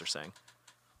what you guys are saying.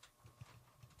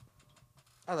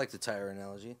 I like the tire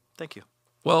analogy. Thank you.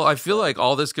 Well, I feel like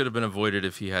all this could have been avoided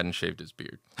if he hadn't shaved his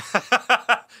beard.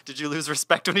 Did you lose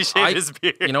respect when he shaved his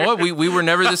beard? You know what? We were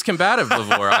never this combative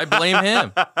before. I blame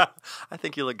him. I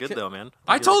think you look good, though, man.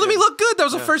 I told him he looked good. That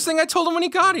was the first thing I told him when he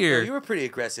got here. You were pretty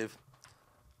aggressive.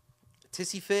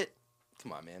 Tissy fit?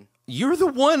 Come on, man. You're the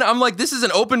one. I'm like, this is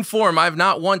an open forum. I've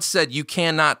not once said you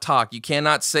cannot talk. You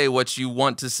cannot say what you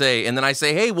want to say. And then I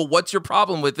say, hey, well, what's your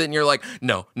problem with it? And you're like,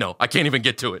 no, I can't even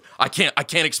get to it. I can't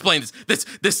explain this.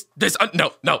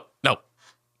 No.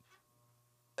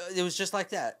 It was just like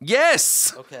that.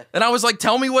 Yes. Okay. And I was like,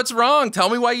 tell me what's wrong. Tell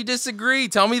me why you disagree.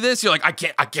 Tell me this. You're like, I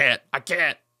can't.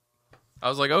 I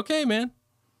was like, okay, man.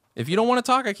 If you don't want to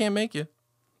talk, I can't make you.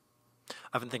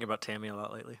 I've been thinking about Tammy a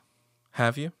lot lately.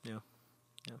 Have you? Yeah.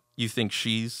 You think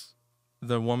she's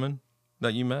the woman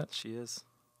that you met? She is.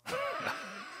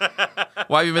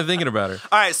 Why have you been thinking about her?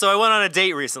 All right, so I went on a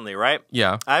date recently, right?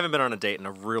 Yeah. I haven't been on a date in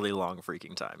a really long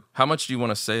freaking time. How much do you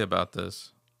want to say about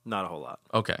this? Not a whole lot.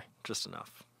 Okay. Just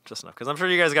enough. Because I'm sure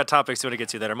you guys got topics you want to get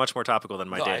to that are much more topical than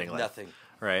my No, I dating have life. nothing.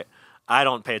 Right? I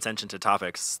don't pay attention to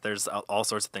topics. There's all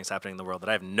sorts of things happening in the world that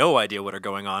I have no idea what are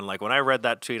going on. Like when I read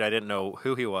that tweet, I didn't know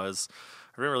who he was.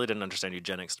 I really didn't understand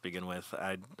eugenics to begin with.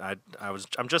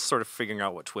 I'm just sort of figuring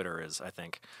out what Twitter is, I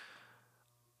think.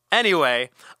 Anyway,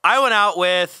 I went out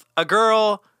with a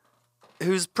girl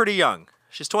who's pretty young.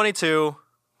 She's 22,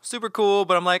 super cool,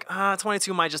 but I'm like,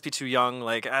 22 might just be too young.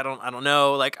 Like, I don't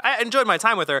know. Like, I enjoyed my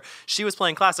time with her. She was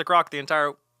playing classic rock the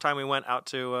entire time we went out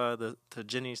to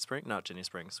Ginny Spring. Not Ginny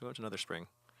Springs. We went to another spring.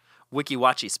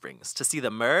 Wikiwachi Springs to see the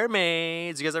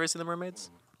mermaids. You guys ever see the mermaids?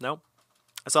 No?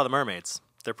 I saw the mermaids.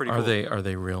 They're pretty cool. Are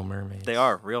they real mermaids? They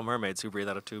are real mermaids who breathe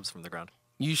out of tubes from the ground.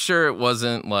 You sure it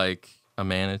wasn't like a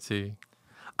manatee?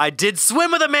 I did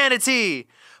swim with a manatee,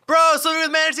 Bro, swimming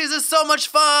with manatees is so much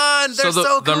fun. They're so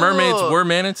cool. The mermaids were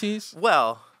manatees?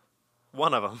 Well,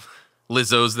 one of them.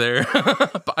 Lizzo's there.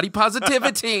 Body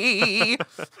positivity.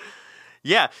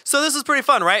 Yeah, so this is pretty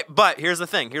fun, right? But here's the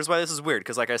thing. Here's why this is weird.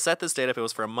 Because like I set this date up, it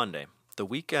was for a Monday. The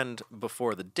weekend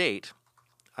before the date,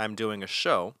 I'm doing a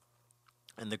show.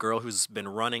 And the girl who's been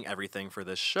running everything for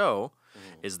this show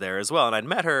is there as well. And I'd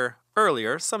met her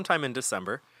earlier, sometime in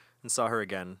December, and saw her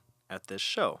again at this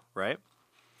show, right?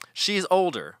 She's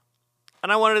older.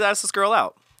 And I wanted to ask this girl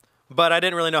out. But I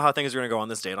didn't really know how things were going to go on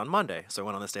this date on Monday. So I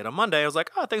went on this date on Monday. I was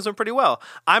like, oh, things went pretty well.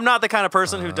 I'm not the kind of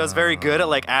person who does very good at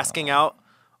like asking out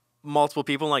multiple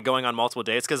people and like going on multiple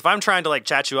dates. Because if I'm trying to like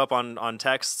chat you up on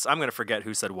texts, I'm going to forget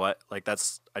who said what. Like I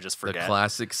just forget. The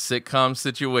classic sitcom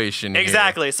situation.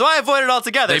 Exactly. Here. So I avoid it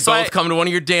altogether. They both come to one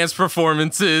of your dance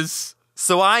performances.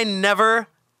 So I never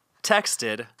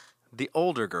texted the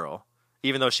older girl,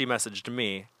 even though she messaged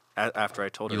me after I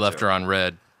told her You left her on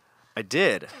red. I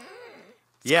did.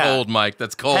 It's cold, Mike.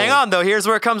 That's cold. Hang on, though. Here's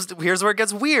where it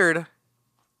gets weird.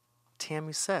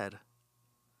 Tammy said,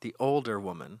 the older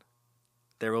woman.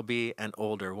 There will be an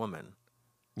older woman.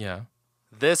 Yeah.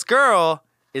 This girl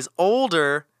is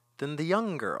older than the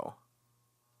young girl.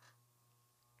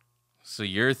 So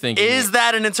you're thinking... Is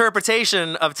that an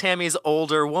interpretation of Tammy's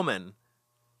older woman?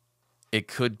 It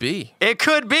could be. It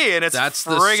could be, and it's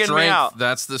frigging me out.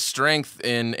 That's the strength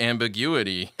in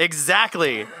ambiguity.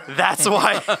 Exactly. That's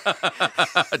why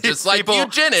just like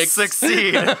eugenics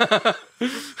succeed.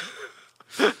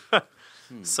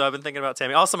 So I've been thinking about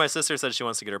Tammy. Also, my sister said she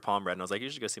wants to get her palm read, and I was like, you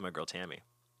should go see my girl Tammy.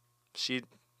 She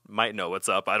might know what's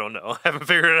up. I don't know. I haven't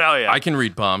figured it out yet. I can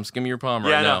read palms. Give me your palm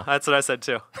right now. Yeah, that's what I said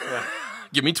too. Yeah.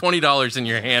 Give me $20 in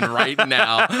your hand right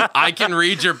now. I can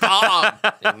read your palm.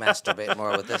 You masturbate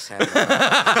more with this hand.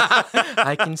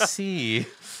 I can see.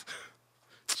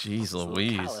 Jeez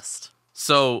Louise.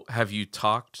 So, have you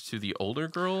talked to the older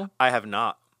girl? I have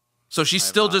not. So she's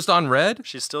still just on red?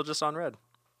 She's still just on red.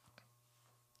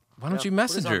 Why don't you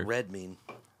message her? What does on red mean?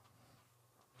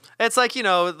 It's like,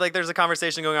 like there's a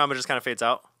conversation going on, but it just kind of fades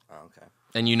out. Oh, okay.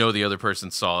 And you know the other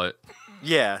person saw it.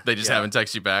 Yeah. They just haven't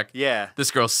texted you back. Yeah. This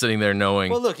girl's sitting there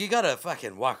knowing. Well, look, you gotta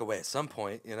fucking walk away at some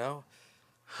point,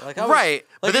 Like right.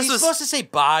 But this was supposed to say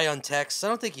bye on text. I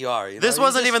don't think you are. This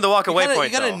wasn't even the walk away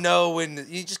point. You gotta know when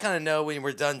you just kind of know when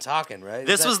we're done talking, right?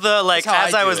 This was the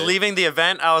as I was leaving the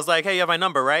event, I was like, "Hey, you have my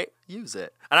number, right? Use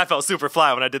it." And I felt super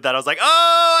fly when I did that. I was like,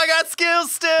 "Oh, I got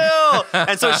skills still."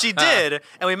 And so she did,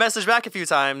 and we messaged back a few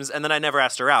times, and then I never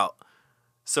asked her out.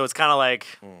 So it's kind of like,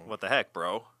 what the heck,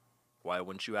 bro? Why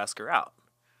wouldn't you ask her out?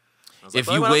 I was like,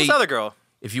 if you wait, this other girl.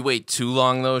 If you wait too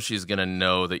long, though, she's gonna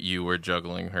know that you were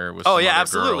juggling her with. Oh some yeah, other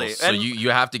absolutely. Girls. So you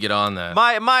have to get on that.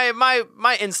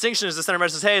 My instinction is to send her a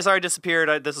message. Hey, sorry, I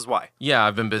disappeared. This is why. Yeah,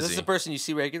 I've been busy. Is this the person you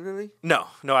see regularly? No,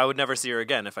 I would never see her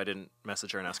again if I didn't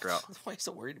message her and ask her out. Why are you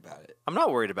so worried about it? I'm not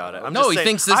worried about it. He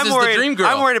thinks this is the dream girl.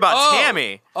 I'm worried about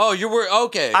Tammy. Oh, you're worried.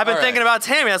 Okay. I've been thinking about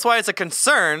Tammy. That's why it's a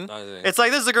concern. see. It's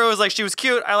like this is a girl who's like, she was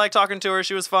cute. I like talking to her.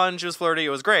 She was fun. She was flirty. It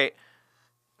was great.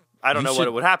 I don't know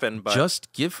what would happen, but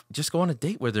just go on a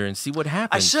date with her and see what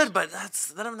happens. I should, but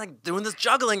then I'm like doing this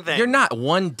juggling thing. You're not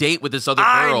one date with this other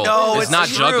I girl. know, it's not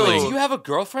true. juggling. Do you have a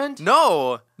girlfriend?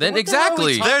 No. Then What the hell are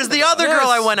we exactly. talking There's the about? other girl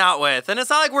I went out with, and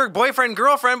it's not like we're boyfriend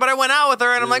girlfriend, but I went out with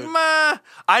her, and I'm like, meh.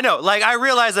 I know, like I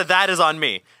realize that is on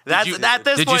me. At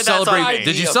this point, that's on me.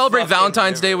 Did you Be a celebrate fucking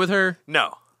Valentine's Day giver. with her?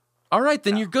 No. All right,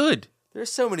 then you're good. There's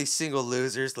so many single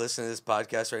losers listening to this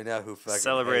podcast right now who fucking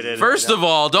Celebrated. First of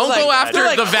all, don't They're go like- after they're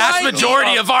like the vast crying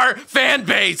majority me of our fan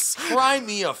base. cry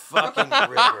me a fucking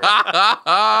river.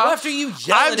 After you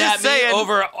yelling just at saying- me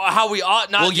over how we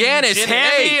ought not. Well, to Yanis, eugenics.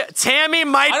 hey, Tammy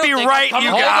might I be don't think right, I'm you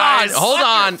coming- guys. Hold Fuck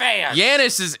on. your fans.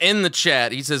 Yanis is in the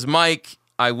chat. He says, Mike,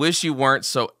 I wish you weren't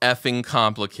so effing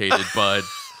complicated, bud.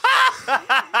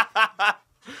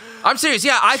 I'm serious.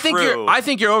 Yeah, I think True. you're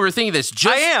overthinking this. Just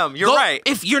I am. You're right.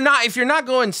 If you're not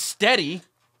going steady,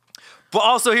 But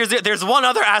also, there's one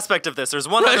other aspect of this. There's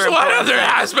one there's other one important other thing.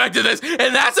 aspect of this,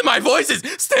 and that's that my voice is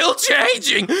still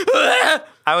changing.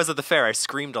 I was at the fair. I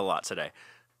screamed a lot today.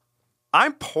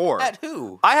 I'm poor. At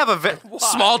who? I have a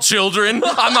Small children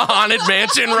on the Haunted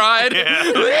Mansion ride.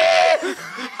 They're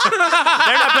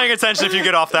not paying attention if you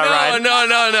get off that ride.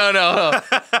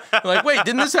 No. Like, wait,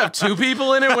 didn't this have 2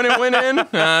 people in it when it went in?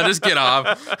 Just get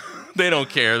off. They don't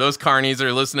care. Those carnies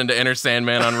are listening to Enter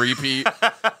Sandman on repeat,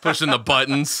 pushing the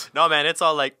buttons. No, man, it's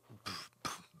all like,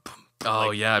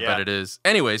 Oh, yeah, I yeah. bet it is.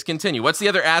 Anyways, continue. What's the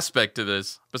other aspect to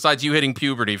this, besides you hitting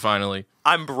puberty finally?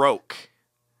 I'm broke.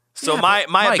 So Yeah, my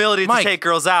but Mike, ability to Mike, take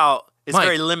girls out is Mike,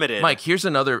 very limited. Mike, here's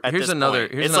another. It's Here's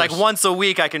like another once a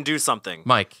week I can do something.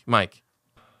 Mike,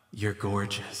 you're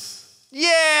gorgeous.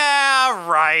 Yeah,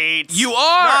 right. You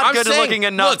are. Not I'm good saying, looking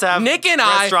enough look, to have Nick and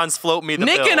restaurants float me the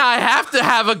Nick bill. and I have to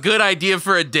have a good idea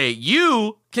for a date.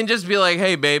 You can just be like,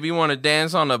 hey, babe, you want to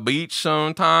dance on the beach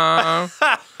sometime?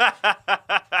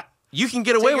 You can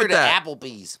get away Take her with to that.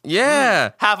 Applebee's.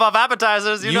 Yeah. Half off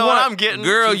appetizers. You know what I'm getting.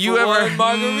 Girl, you ever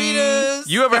margaritas?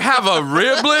 You ever have a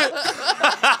riblet?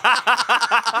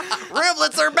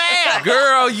 Riblets are bad.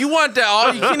 Girl, you want that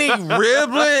all you can eat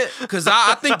riblet? Because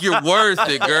I think you're worth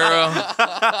it, girl.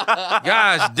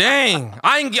 Gosh dang.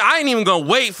 I ain't even going to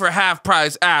wait for half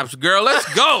price apps, girl. Let's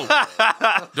go.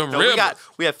 The No, riblet.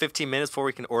 we have 15 minutes before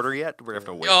we can order yet. We're going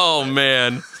to have to wait. Oh,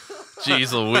 man.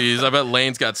 Jeez Louise. I bet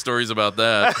Lane's got stories about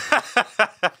that.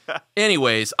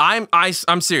 Anyways, I'm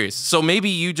serious. So maybe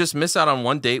you just miss out on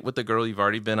one date with the girl you've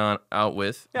already been out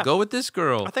with. Yeah. Go with this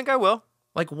girl. I think I will.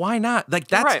 Like, why not? Like,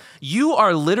 that's right. You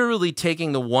are literally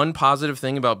taking the one positive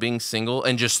thing about being single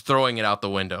and just throwing it out the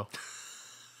window.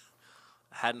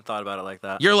 I hadn't thought about it like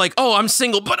that. You're like, oh, I'm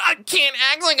single, but I can't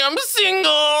act like I'm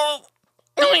single.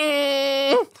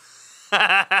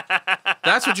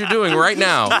 That's what you're doing right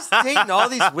now. He's dating all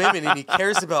these women and he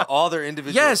cares about all their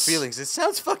individual Yes. feelings. It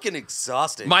sounds fucking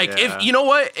exhausting. Mike, Yeah. if you know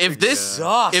what? If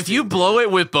Exhausting, if you blow it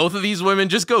with both of these women,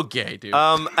 just go gay, dude.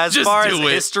 As Just far as do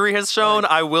it. history has shown,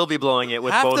 I will be blowing it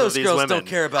with half both those of these girls women. don't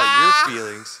care about your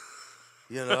feelings.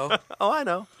 You know, Oh, I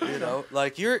know.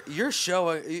 like your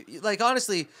show, like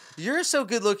honestly, you're so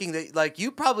good looking that like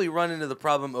you probably run into the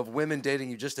problem of women dating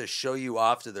you just to show you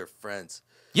off to their friends.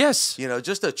 yes. You know,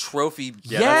 just a trophy.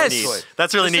 Yeah, Yes. That's, toy. neat.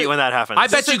 That's really Just neat a- when that happens. I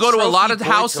bet Just you go to a lot trophy of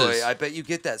boy houses. toy. I bet you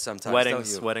get that sometimes.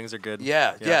 weddings. Don't you? Weddings are good.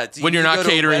 Yeah. Do When you you're not go to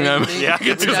a catering wedding them. thing? Yeah, I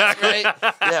can do That's right.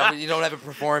 Yeah, when you don't have a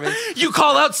performance. You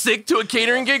call out sick to a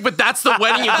catering gig, but that's the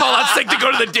wedding you call out sick to go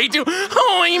to the date to.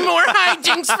 Oh, more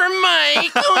hijinks for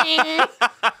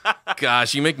Mike.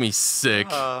 Gosh, you make me sick.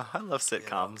 I love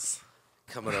sitcoms.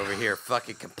 Coming over here,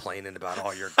 fucking complaining about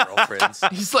all your girlfriends.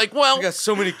 He's like, well, I got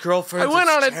so many girlfriends. I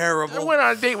went terrible. on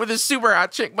a date with this super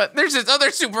hot chick, but there's this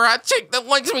other super hot chick that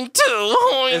likes me too.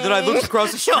 And then I looked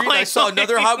across the street and I saw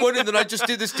another hot one, and then I just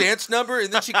did this dance number,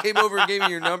 and then she came over and gave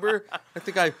me your number.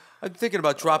 I'm thinking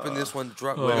about dropping this one.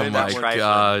 Oh Women my are trifling.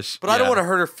 gosh! But I don't Yeah. want to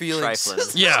hurt her feelings. Trifling.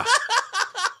 Yeah.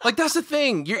 Like that's the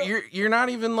thing. You're not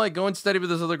even like going steady with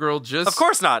this other girl. Just Of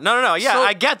course not. No. Yeah, So-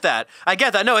 I get that.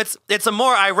 No, it's a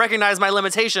more. I recognize my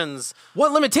limitations.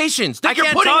 What limitations that I you're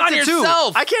can't putting talk on to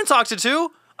yourself? two. I can't talk to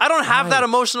two. I don't have that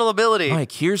emotional ability.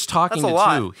 Mike, here's talking That's to a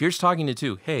lot. two. Here's talking to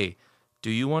two. Hey,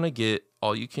 do you want to get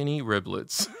all you can eat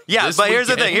riblets? Yeah, this but here's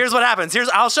the weekend? thing. Here's what happens.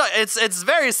 I'll show. It's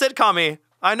very sitcom-y.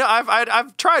 I know.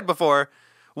 I've tried before.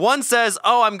 One says,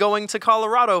 "Oh, I'm going to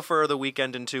Colorado for the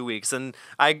weekend in 2 weeks," and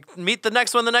I meet the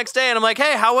next one the next day, and I'm like,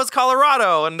 "Hey, how was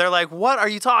Colorado?" And they're like, "What are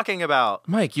you talking about?"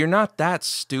 Mike, you're not that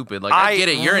stupid. Like I I get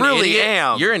it. You're really an idiot.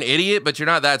 am. You're an idiot, but you're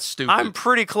not that stupid. I'm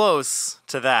pretty close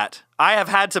to that. I have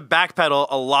had to backpedal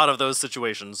a lot of those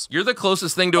situations. You're the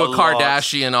closest thing to a A lot.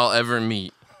 Kardashian I'll ever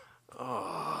meet.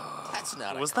 That's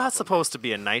not. Was that supposed to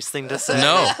be a nice thing to say?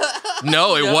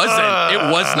 No, it wasn't.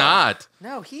 It was not.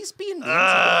 No, he's being mean to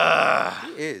her.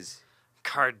 He is.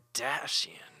 Kardashian.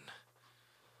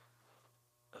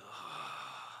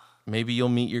 Maybe you'll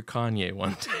meet your Kanye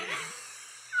one day.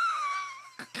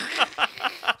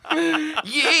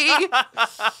 Yay!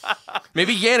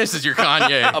 Maybe Yanis is your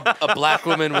Kanye. A black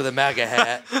woman with a MAGA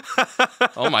hat.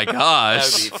 Oh my That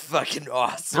gosh. would be fucking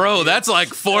awesome. Bro, dude. that's like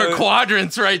 4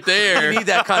 quadrants right We there. need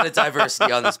that kind of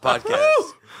diversity on this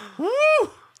podcast.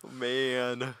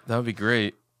 Man. That would be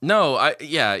great. No,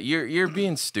 you're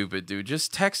being stupid, dude.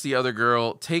 Just text the other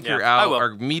girl, take her Yeah, I out, will.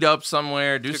 or meet up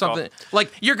somewhere, do Good call. something.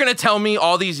 Like you're gonna tell me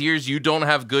all these years you don't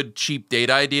have good cheap date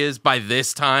ideas by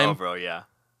this time. Oh, bro, yeah.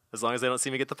 As long as they don't see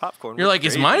me get the popcorn. You're we're like,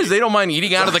 it's gravy. mine as they don't mind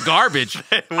eating out of the garbage.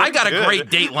 I got a good. great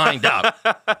date lined up.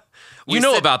 You We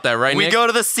know sit- about that, right, We Nick? go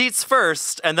to the seats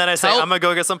first, and then I say, Tell- I'm going to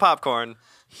go get some popcorn.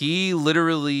 He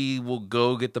literally will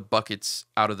go get the buckets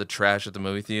out of the trash at the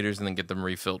movie theaters and then get them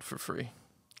refilled for free.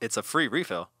 It's a free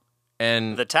refill.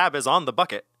 And The tab is on the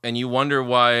bucket. and you wonder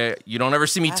why you don't ever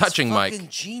see me That's touching Mike. fucking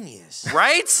genius.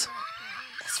 Right? That's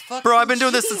fucking Bro, I've been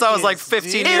doing this since I was like genius,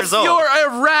 15 dude. years If old. you're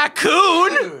a raccoon,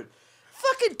 Dude.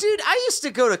 Fucking dude, I used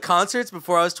to go to concerts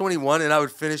before I was 21 and I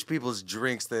would finish people's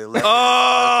drinks they left.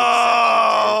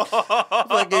 Oh!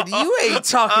 Fucking, you ain't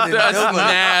talking to that's nobody.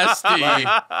 nasty. Listen to me.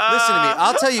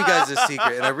 I'll tell you guys a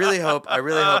secret, and I really hope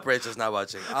Rachel's not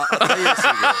watching. I'll tell you a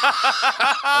secret.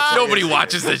 Nobody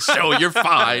watches this show. You're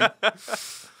fine.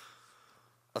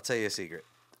 I'll tell you a secret.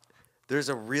 There's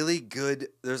a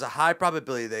high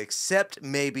probability that except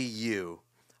maybe you,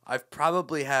 I've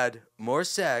probably had more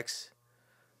sex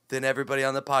than everybody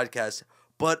on the podcast,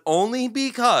 but only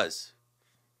because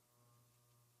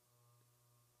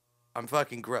I'm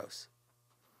fucking gross.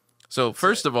 So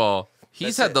first of all,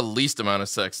 he's That's had it. the least amount of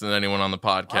sex than anyone on the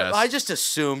podcast. I just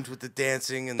assumed with the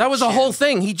dancing and that the was a chin. whole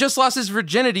thing. He just lost his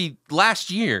virginity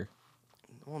last year.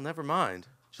 Well, never mind.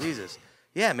 Jesus.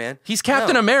 Yeah, man. He's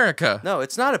Captain No. America. No,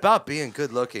 it's not about being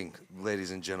good looking,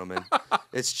 ladies and gentlemen.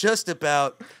 It's just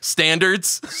about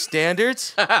Standards.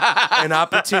 standards and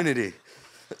opportunity.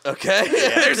 Okay?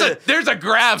 There's a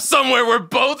graph somewhere where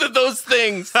both of those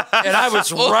things. And I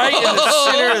was right in the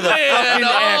center of the fucking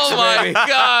X, oh my baby.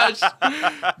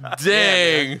 gosh.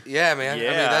 Dang. Yeah, man. I mean,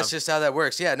 Yeah. that's just how that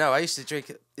works. Yeah, no, I used to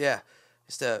drink,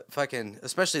 used to fucking,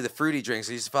 especially the fruity drinks.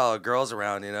 I used to follow girls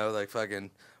around, like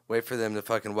fucking wait for them to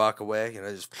fucking walk away,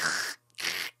 just.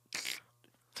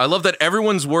 I love that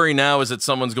everyone's worry now is that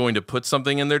someone's going to put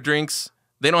something in their drinks.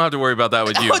 They don't have to worry about that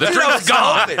with you. Oh, The dude, I drink's was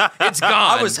gone. hoping. It's gone.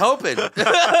 I was hoping.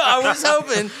 I was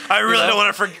hoping. I really don't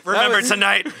want to remember was-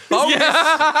 tonight. Bonus.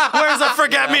 Where's the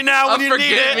forget me now when you need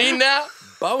Forget it? me now.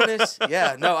 Bonus.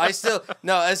 Yeah. No,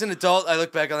 as an adult, I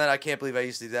look back on that. I can't believe I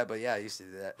used to do that, but yeah, I used to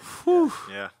do that.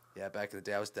 Yeah. Yeah, back in the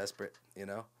day, I was desperate,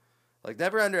 Like,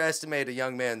 never underestimate a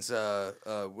young man's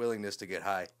willingness to get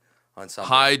high on something.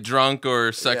 High, drunk,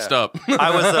 or sexed Yeah. up.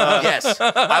 I was Yes.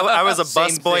 I was a Same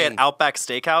busboy at thing. Outback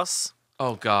Steakhouse.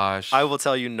 Oh gosh. I will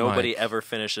tell you, nobody Mike. ever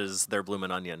finishes their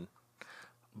bloomin' onion,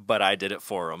 but I did it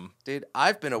for them. Dude,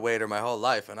 I've been a waiter my whole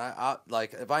life, and I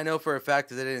like, if I know for a fact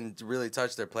that they didn't really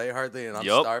touch their plate hardly and I'm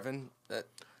Yup. starving,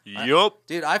 Yup.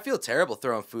 dude, I feel terrible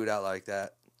throwing food out like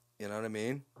that. You know what I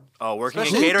mean? Oh, working in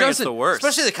Especially- catering is doesn't- the worst.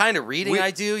 Especially the kind of reading We-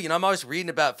 I do. I'm always reading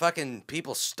about fucking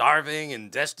people starving and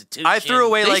destitution. I threw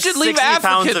away They like should leave 60 pounds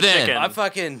Africa of then. chicken. I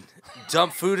fucking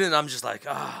dump food in and I'm just like,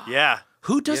 ah. Yeah.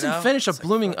 Who doesn't know? finish a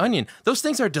blooming onion? Those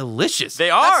things are delicious.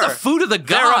 They are. That's the food of the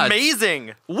They're gods.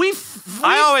 amazing. We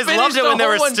I always loved finished it when the they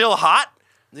were whole one. still hot.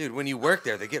 Dude, when you work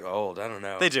there, they get old. I don't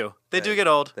know. They do. They do get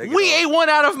old. They get We old. ate one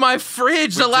out of my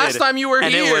fridge the last did. time you were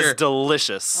and here. it was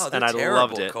delicious, Oh, they're and I terrible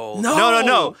loved it. cold.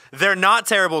 No. They're not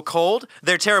terrible cold.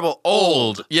 They're terrible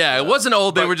old. Yeah, it wasn't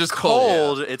old. They But were just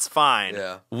cold. It's fine.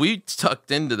 Yeah. We tucked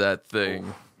into that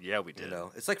thing. Yeah, we did.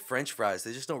 It's like French fries.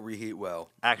 They just don't reheat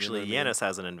well. Actually, You know what I mean? Yanis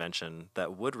has an invention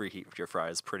that would reheat your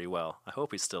fries pretty well. I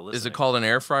hope he's still listening. Is it called an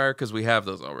air fryer? Because we have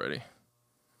those already.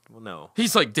 Well, no.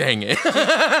 He's like, dang it. What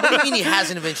do you mean he has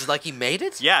an invention? Like he made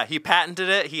it? Yeah, he patented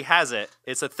it. He has it.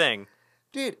 It's a thing.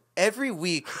 Dude, every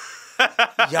week,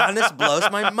 Giannis blows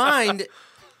my mind,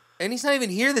 and he's not even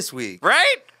here this week.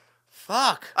 Right?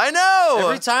 Fuck. I know.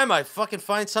 Every time I fucking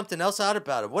find something else out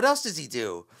about him. What else does he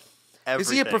do? Is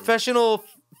he a Everything. professional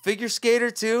figure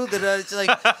skater too? That it's like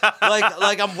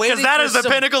I'm waiting. Because that for is the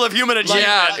some- pinnacle of human achievement.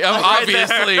 Yeah, Right there.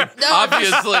 obviously.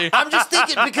 Obviously. I'm just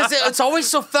thinking because it's always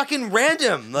so fucking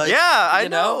random. Like, Yeah, I you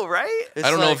know, right? It's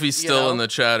I don't know like, if he's you still know, in the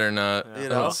chat or not. I know?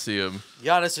 don't see him.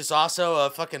 Giannis is also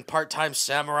a fucking part-time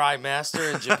samurai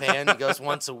master in Japan. He goes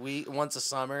once a week, once a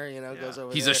summer. Goes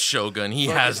over. He's there. a shogun. He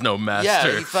has no Yeah,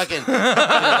 master. he fucking. He's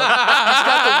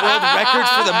got the world record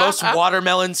for the most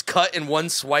watermelons cut in one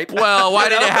swipe. Well, why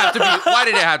did it have to be? Why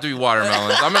did it have to be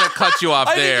watermelons? I'm gonna cut you off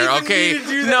I didn't there, even okay? mean to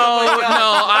do that. No,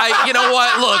 Oh my God. You know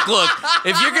what? Look.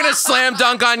 If you're gonna slam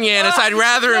dunk on Yanis, I'd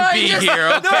rather him be here,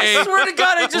 No, okay? I swear to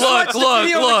God, I just watched the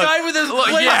video of the guy with his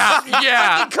blade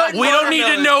Yeah. fucking cutting We don't need to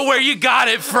watermelons. know where you got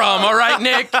it from, all right,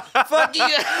 Nick? Fuck you.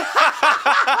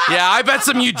 Yeah, I bet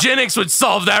some eugenics would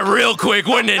solve that real quick,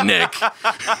 wouldn't it, Nick?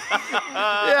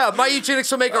 Yeah, my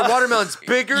eugenics will make our watermelons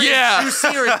bigger, Yeah. and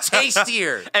juicier, and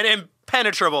tastier. And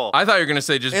impenetrable. I thought you were gonna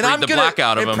say just And breathe I'm the gonna. black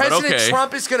out of and him, but President okay.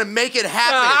 Trump is gonna make it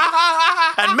happen.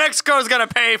 And Mexico's going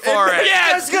to pay for it.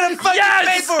 Yes, gonna fucking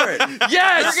pay for it.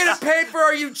 Yes. You're gonna pay for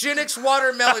our eugenics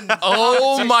watermelon.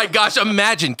 Oh my gosh!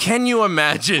 Imagine. Can you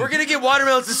imagine? We're gonna get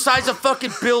watermelons the size of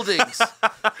fucking buildings.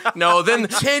 No, then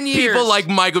 10 years. people like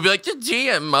Mike will be like, the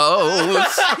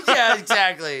GMOs. Yeah,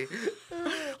 exactly.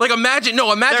 Like, imagine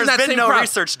There's that been same no crowd.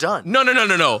 research done.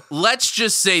 No. Let's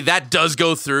just say that does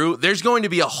go through. There's going to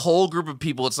be a whole group of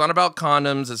people. It's not about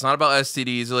condoms. It's not about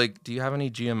STDs. They're like, do you have any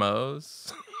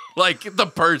GMOs? Like, the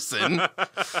person.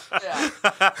 Yeah.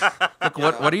 Like,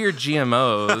 what are your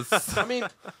GMOs? I mean,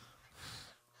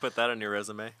 Put that on your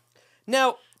resume.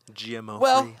 now GMO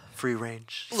Well, free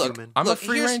range look, human. I'm look, a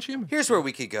free-range human. Here's where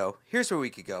we could go.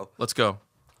 Let's go.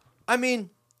 I mean,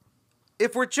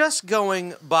 if we're just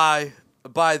going by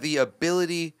the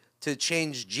ability to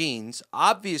change genes,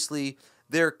 obviously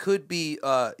there could be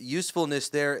usefulness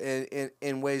there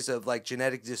in ways of like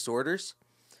genetic disorders,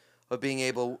 of being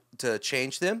able to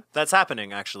change them, That's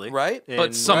happening actually. right?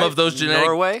 But some right? of those genetic...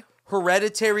 Norway.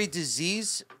 Hereditary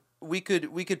disease we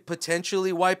could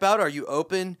potentially wipe out. Are you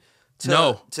open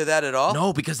to that at all?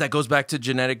 No, because that goes back to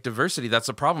genetic diversity. That's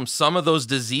the problem. Some of those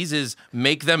diseases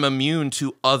make them immune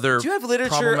to other. Do you have literature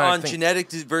problematic on things. genetic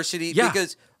diversity? Yeah.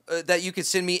 Because that you could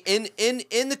send me in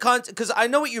the content, because I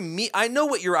know what you mean. I know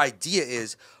what your idea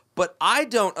is, but I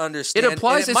don't understand. It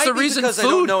applies. And It's the might be reason because food.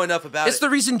 I don't know enough about It's it. the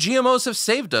reason GMOs have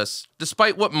saved us,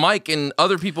 despite what Mike and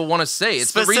other people want to say.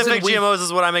 It's the Specific reason GMOs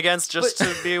is what I'm against, just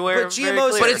to be aware. But very GMOs,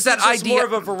 clear. But it's that gives us idea- more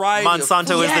of a variety.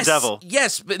 Monsanto of is the devil.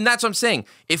 Yes, but and that's what I'm saying.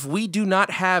 If we do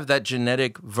not have that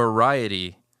genetic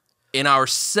variety in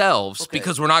ourselves,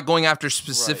 because we're not going after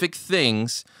specific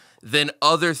things, then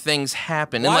other things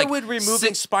happen. Why and would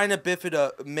removing spina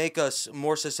bifida make us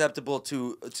more susceptible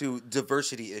to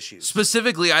diversity issues?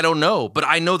 Specifically, I don't know, but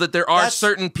I know that there are That's-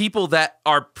 certain people that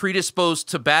are predisposed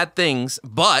to bad things,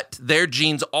 but their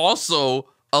genes also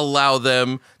allow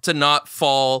them to not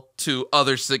fall to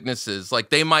other sicknesses. Like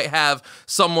they might have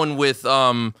someone with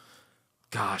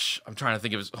gosh, I'm trying to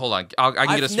think of. Hold on, I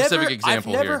can get a specific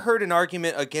example I've never here. heard an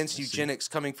argument against eugenics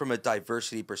coming from a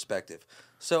diversity perspective.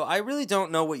 So I really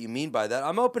don't know what you mean by that.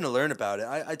 I'm open to learn about it.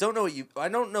 I don't know I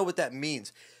don't know what that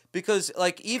means, because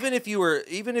like even if you were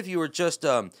just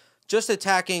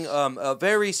attacking a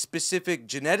very specific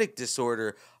genetic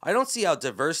disorder, I don't see how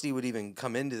diversity would even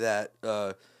come into that,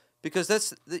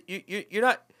 because you're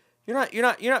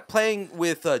not playing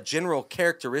with general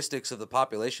characteristics of the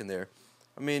population there.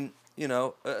 I mean, you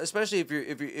know, especially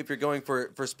if you're going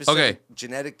for specific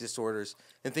genetic disorders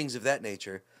and things of that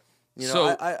nature. You know,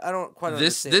 So, I don't quite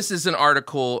This understand. this is an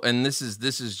article, and this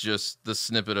is just the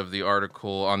snippet of the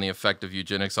article on the effect of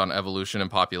eugenics on evolution and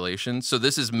population. So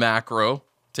this is macro.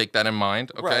 Take that in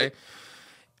mind, okay? Right.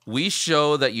 We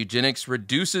show that eugenics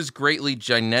reduces greatly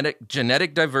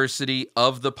genetic diversity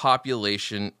of the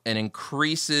population and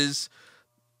increases.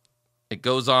 It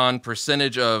goes on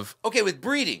percentage of. Okay, with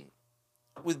breeding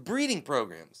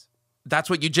programs. That's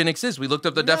what eugenics is. We looked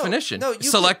up the definition. No,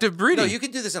 Selective breeding. No, you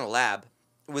could do this in a lab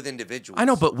with individuals. I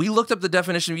know, but we looked up the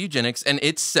definition of eugenics, and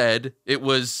it said it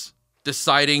was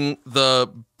deciding the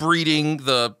breeding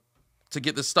to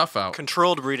get the stuff out.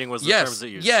 Controlled breeding was the terms that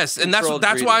used. Yes, and that's Controlled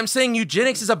why breeding. I'm saying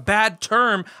eugenics is a bad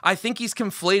term. I think he's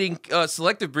conflating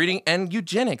selective breeding and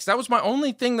eugenics. That was my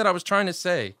only thing that I was trying to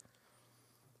say.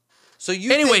 So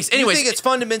you Anyways, think anyways, it's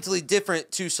fundamentally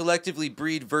different to selectively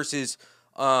breed versus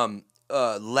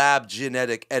lab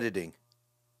genetic editing?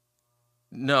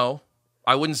 No,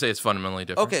 I wouldn't say it's fundamentally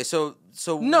different. Okay, so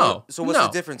No, so what's no.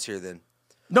 the difference here then?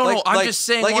 No, Like- no, I'm like- just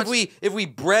saying. like once- if we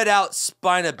bred out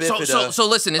spina bifida. so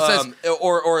listen, it says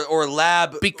or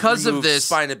lab because of removed this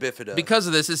spina bifida. Because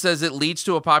of this, it says it leads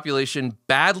to a population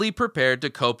badly prepared to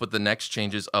cope with the next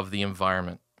changes of the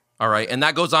environment. All right, and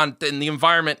that goes on in the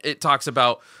environment. It talks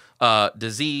about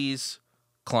disease,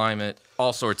 climate,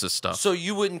 all sorts of stuff. So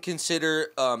you wouldn't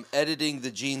consider editing the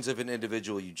genes of an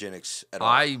individual eugenics at all?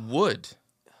 I would.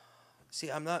 See,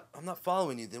 I'm not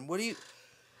following you. Then what do you?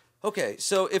 Okay,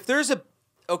 so if there's a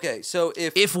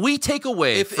if we take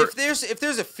away, if there's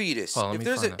a fetus, Hold on, let me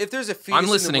find that. if there's a fetus, I'm in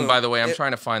the listening, womb, by the way. I'm if-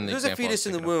 trying to find the There's a example I was fetus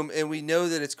in the thinking of. womb, and we know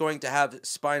that it's going to have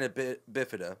spina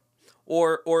bifida,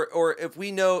 or if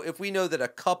we know that a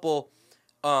couple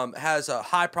has a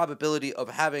high probability of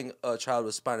having a child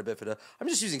with spina bifida. I'm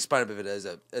just using spina bifida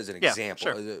as an Yeah, example,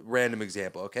 sure. as a random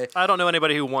example. Okay. I don't know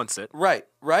anybody who wants it. Right.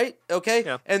 Okay.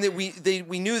 Yeah. And that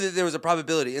we knew that there was a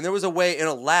probability, and there was a way in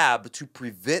a lab to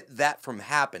prevent that from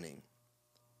happening.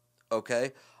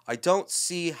 Okay. I don't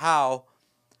see how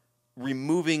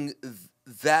removing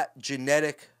that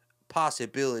genetic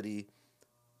possibility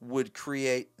would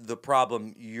create the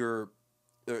problem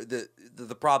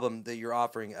the problem that you're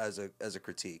offering as a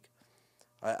critique.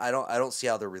 I don't see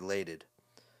how they're related.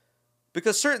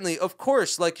 Because certainly, of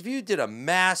course, like if you did a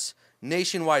mass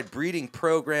nationwide breeding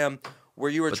program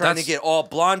where you were trying to that's- get all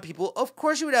blonde people, of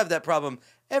course you would have that problem.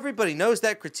 Everybody knows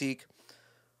that critique.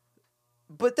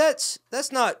 But that's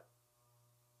not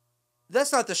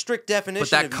the strict definition But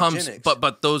that of comes, eugenics.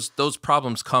 but those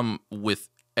problems come with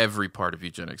every part of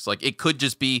eugenics. Like it could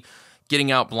just be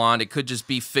getting out blonde. It could just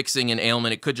be fixing an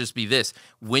ailment. It could just be this.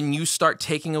 When you start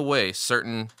taking away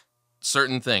certain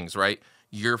things, right?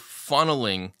 You're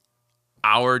funneling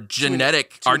our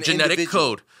genetic an individual.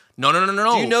 code. No.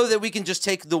 Do you know that we can just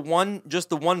take the one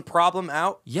problem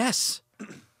out? Yes.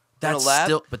 a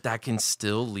lab? But that can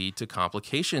still lead to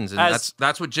complications, and As-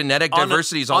 that's what genetic On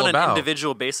diversity is all on about. an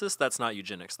individual basis, that's not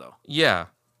eugenics, though. Yeah.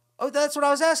 Oh, that's what I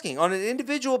was asking. On an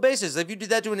individual basis, if you do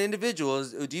that to an individual,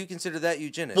 do you consider that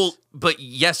eugenics? Well, but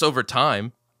yes, over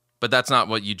time, but that's not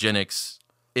what eugenics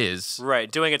is.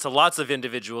 Right. Doing it to lots of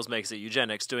individuals makes it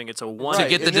eugenics. Doing it to one To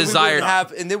get the and then desired-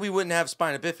 and then we wouldn't have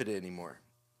spina bifida anymore.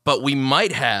 But we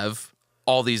might have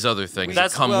all these other things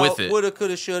That's- that come with it. Woulda,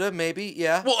 coulda, shoulda, maybe.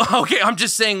 Yeah. Well, okay, I'm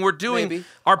just saying we're doing maybe.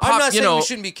 our pop. I'm not you saying know, we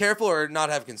shouldn't be careful or not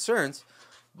have concerns.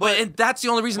 but and that's the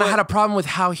only reason I had a problem with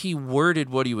how he worded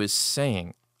what he was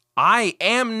saying. I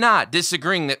am not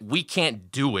disagreeing that we can't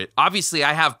do it. Obviously,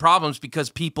 I have problems because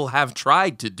people have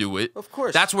tried to do it. Of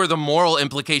course. That's where the moral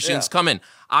implications Yeah. come in.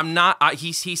 I'm not.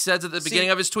 He says at the beginning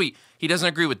of his tweet he doesn't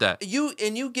agree with that. You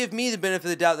give me the benefit of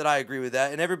the doubt that I agree with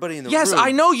that, and everybody in the Yes, room.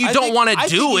 I know you don't wanna I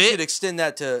do think you it. should extend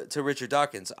that to Richard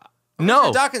Dawkins. No.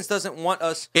 Richard Dawkins doesn't want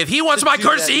us. If he wants to my do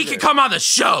courtesy, that he can either. come on the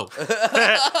show.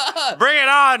 Bring it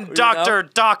on, Dr.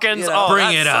 Dawkins. You know. Oh, Bring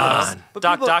that it sucks. on. But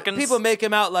Doc people, Dawkins? People make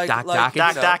him out like Doc like, Dawkins?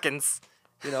 Doc you know, Dawkins.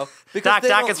 You know, because Doc they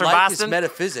Dawkins don't from like his Boston?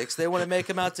 metaphysics. They want to make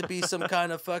him out to be some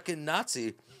kind of fucking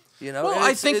Nazi. You know, Well, and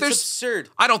I it's think there's absurd.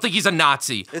 I don't think he's a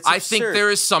Nazi. It's I think absurd.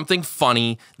 there is something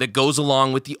funny that goes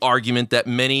along with the argument that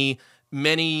many.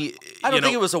 I don't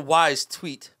think it was a wise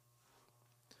tweet,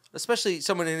 especially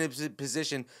someone in his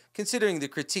position, considering the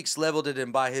critiques leveled at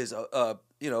him by his,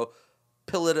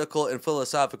 political and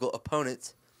philosophical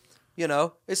opponents. You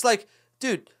know, it's like,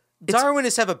 dude,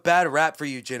 Darwinists have a bad rap for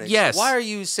eugenics. Yes. Why are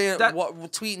you saying That-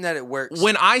 tweeting that it works?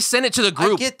 When I sent it to the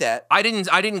group, I get that. I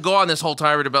didn't go on this whole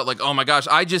tirade about like, oh my gosh.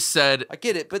 I just said I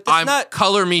get it, but that's I'm not.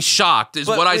 color me shocked is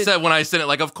But what I when- said when I sent it.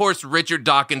 Like, of course, Richard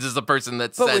Dawkins is the person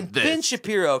that But when said this. Ben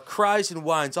Shapiro cries and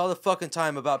whines all the fucking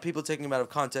time about people taking him out of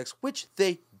context, which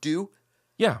they do,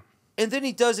 yeah, and then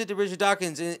he does it to Richard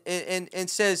Dawkins and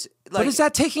says, like, but is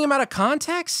that taking him out of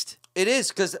context? it is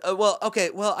because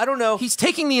I don't know. He's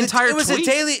taking the entire It was tweet.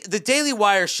 the Daily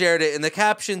Wire shared it, and the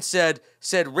caption said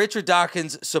Richard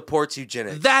Dawkins supports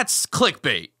eugenics. That's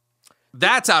clickbait.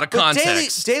 That's out of But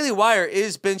context. Daily Wire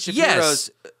is Ben Shapiro's, Yes.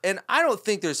 and I don't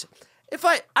think there's.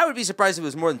 I would be surprised if it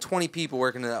was more than 20 people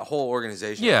working in that whole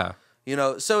organization. Yeah. You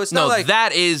know, so it's No, not like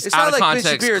that is it's out not of like context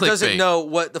Ben Shapiro doesn't clickbait. know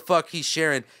what the fuck he's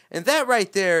sharing, and that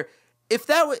right there,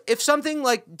 if something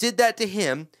like did that to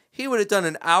him, he would have done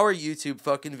an hour YouTube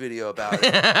fucking video about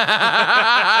it.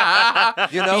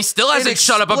 You know, He still And hasn't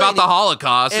shut up about the explaining-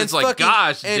 Holocaust. and It's like, fucking-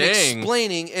 gosh, and dang.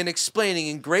 explaining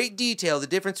in great detail the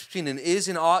difference between an is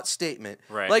and ought statement.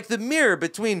 Right. Like the mirror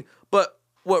between, but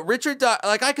what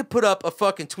like I could put up a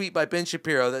fucking tweet by Ben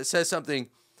Shapiro that says something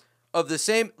of the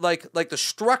same, like the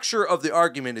structure of the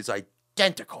argument is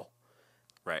identical.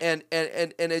 Right. And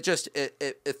it just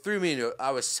it threw me into it.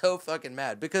 I was so fucking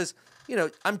mad because, you know,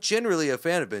 I'm generally a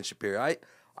fan of Ben Shapiro.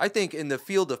 I think in the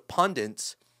field of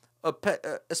pundits,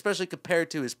 especially compared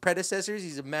to his predecessors,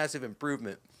 he's a massive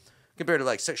improvement compared to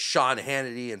like Sean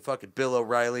Hannity and fucking Bill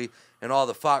O'Reilly and all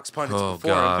the Fox pundits Oh,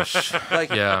 before gosh. him. Like,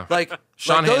 Yeah. like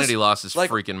Sean like those- Hannity lost his like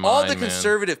freaking all mind, the man.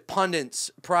 conservative pundits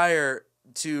prior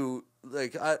to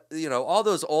all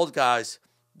those old guys.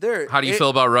 How do you feel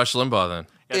about Rush Limbaugh then?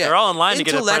 Yeah, they're all in line to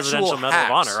get a intellectual presidential Medal of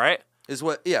hacks. Honor, right? Is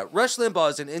what? Yeah, Rush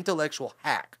Limbaugh is an intellectual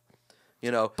hack. You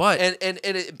know, But-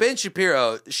 Ben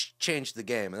Shapiro changed the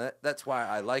game, and that's why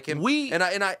I like him.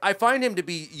 I find him to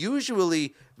be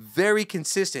usually very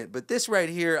consistent, but this right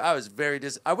here, I was very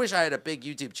I wish I had a big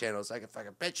YouTube channel so I could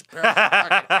fucking Ben Shapiro,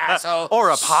 fucking asshole,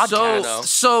 Or a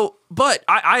podcast. But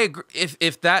I agree.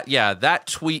 If that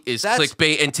tweet is That's-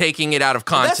 clickbait and taking it out of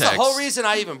But context. that's the whole reason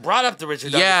I even brought up the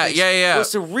Richard Dawkins Yeah, thing, yeah.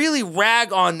 was to really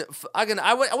rag on.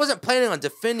 I wasn't planning on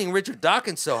defending Richard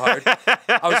Dawkins so hard.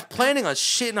 I was planning on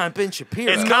shitting on Ben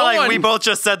Shapiro. It's kind of like we both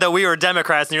just said that we were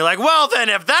Democrats, and you're like, well, then,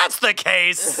 if that's the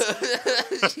case, You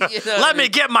know what I let me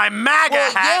mean? get my MAGA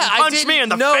Well, hat and I punch didn't me in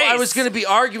the know face. I was going to be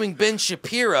arguing Ben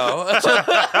Shapiro.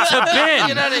 to Ben.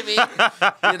 You know what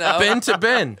I mean? You know? Ben to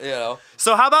Ben. You know?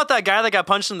 So how about that guy that got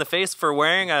punched in the face for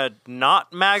wearing a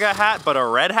not MAGA hat, but a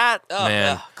red hat? Oh, Man.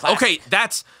 yeah, classic. Okay,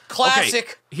 that's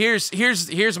Classic. Okay,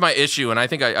 here's my issue, and I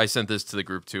think I sent this to the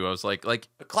group too. I was like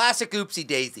A classic oopsie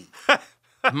daisy.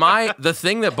 the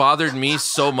thing that bothered me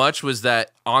so much was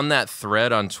that on that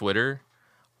thread on Twitter,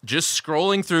 just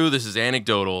scrolling through, this is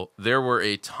anecdotal, there were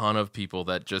a ton of people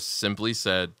that just simply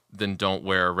said, then don't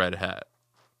wear a red hat.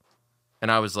 And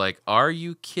I was like, are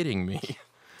you kidding me?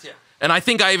 Yeah. And I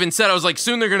think I even said, I was like,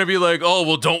 soon they're gonna be like, oh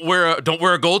well, don't wear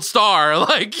a gold star.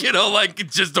 Like,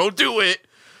 just don't do it.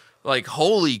 Like,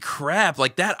 holy crap,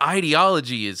 like that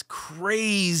ideology is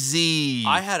crazy.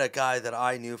 I had a guy that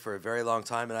I knew for a very long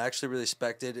time and I actually really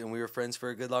respected, and we were friends for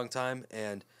a good long time.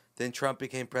 And then Trump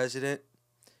became president,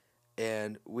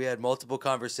 and we had multiple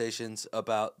conversations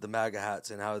about the MAGA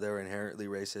hats and how they were inherently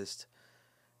racist.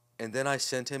 And then I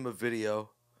sent him a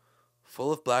video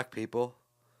full of black people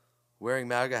wearing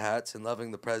MAGA hats and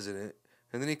loving the president.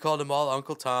 And then he called them all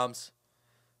Uncle Toms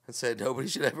and said nobody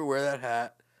should ever wear that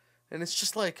hat. And it's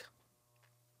just like,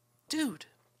 dude,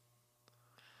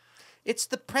 it's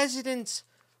the president's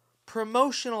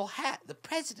promotional hat. The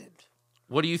president.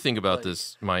 What do you think about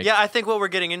this, Mike? Yeah, I think what we're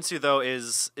getting into though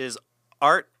is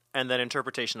art and then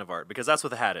interpretation of art, because that's what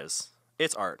the hat is.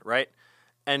 It's art, right?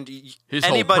 And His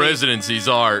whole presidency's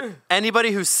art.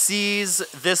 Anybody who sees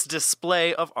this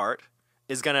display of art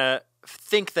is gonna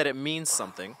think that it means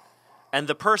something, and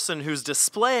the person who's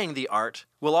displaying the art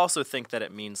will also think that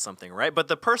it means something, right? But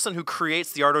the person who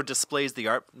creates the art or displays the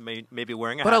art, maybe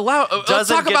wearing a hat, let's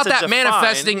doesn't talk get about to that define-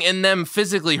 manifesting in them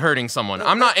physically hurting someone.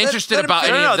 I'm not interested let him about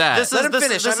finish. any No, of that. this is- Let him finish.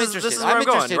 this I'm is- interested. this is where I'm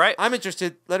going, interested. right? I'm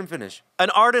interested. Let him finish. An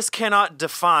artist cannot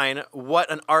define what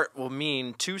an art will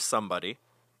mean to somebody.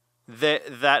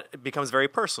 That becomes very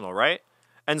personal, right?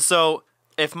 And so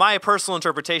if my personal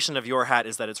interpretation of your hat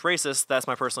is that it's racist, that's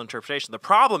my personal interpretation. The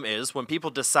problem is when people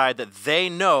decide that they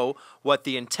know what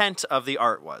the intent of the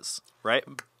art was, right?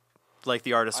 Like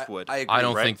the artist would. I agree. I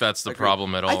don't right? think that's the Agree.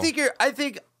 problem at all.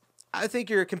 I think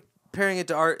you're comparing it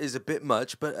to art is a bit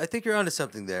much, but I think you're onto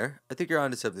something there.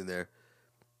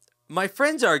 My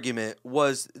friend's argument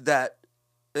was that,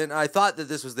 and I thought that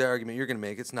this was the argument you're going to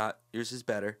make. It's not. Yours is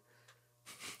better.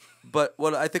 But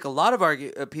what I think a lot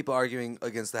of people arguing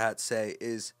against the hat say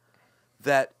is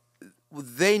that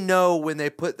they know when they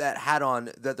put that hat on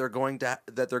that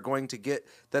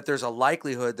there's a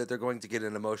likelihood that they're going to get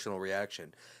an emotional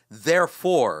reaction.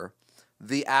 Therefore,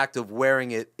 the act of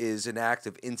wearing it is an act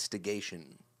of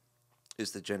instigation,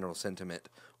 is the general sentiment.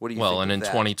 What do you think? Well, and of in that?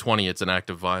 2020, it's an act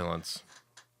of violence.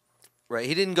 Right?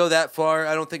 He didn't go that far.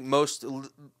 I don't think most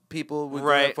people would go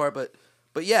Right. that far, but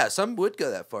yeah, some would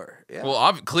go that far. Yeah.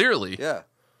 Well, clearly. Yeah.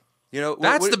 You know,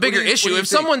 That's the bigger issue. If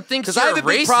someone thinks because I have a you're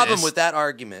big problem racist- with that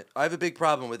argument.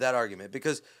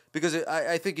 Because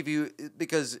I think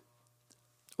because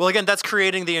Well, again, that's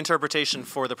creating the interpretation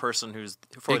for the person who's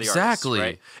for Exactly. the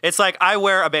artist, right? It's like I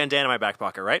wear a bandana in my back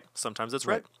pocket, right? Sometimes it's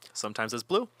red, sometimes it's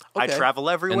blue. I Okay. travel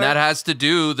everywhere. And that has to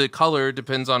do, the color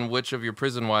depends on which of your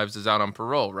prison wives is out on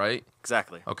parole, right?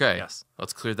 exactly. Okay. Yes.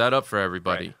 Let's clear that up for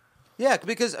everybody. Right. yeah,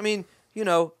 because I mean, you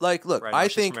know, like look, Right, I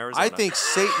she's think from Arizona.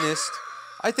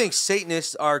 I think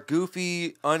Satanists are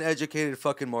goofy, uneducated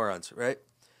fucking morons, right?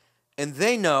 And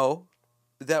they know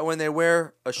that when they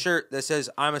wear a shirt that says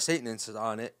 "I'm a Satanist"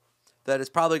 on it, that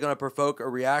it's probably going to provoke a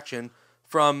reaction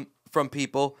from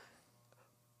people.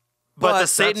 But the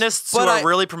that's- Satanists but who are I-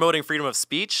 really promoting freedom of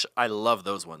speech, I love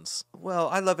those ones. Well,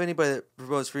 I love anybody that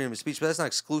promotes freedom of speech, but that's not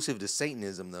exclusive to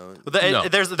Satanism, though. No.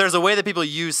 There's a way that people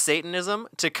use Satanism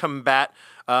to combat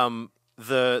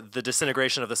the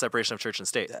disintegration of the separation of church and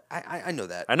state. I know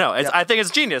that. I know. Yeah. I think it's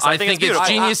genius. I think it's beautiful.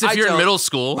 genius if you're in don't- middle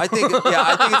school. I think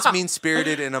it's mean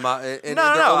spirited and No.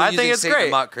 I think it's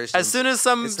great. As soon as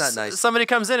It's not nice. somebody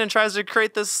comes in and tries to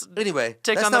create this, Anyway,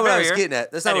 take that's down not the what I was barrier. getting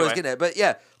at. That's not what I was Anyway. getting at. But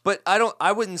yeah, but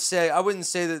I wouldn't say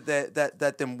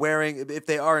that them wearing, if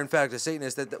they are in fact a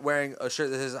Satanist, that wearing a shirt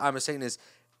that says "I'm a Satanist,"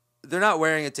 they're not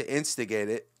wearing it to instigate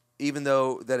it, even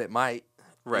though that it might.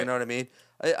 You Right. know what I mean?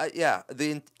 Yeah.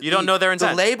 You don't know their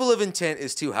intent. The label of intent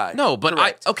is too high. No, but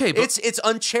Correct. but It's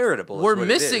uncharitable. is we're what it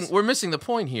missing is. we're missing the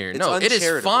point here. It's No, it is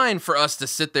uncharitable. fine for us to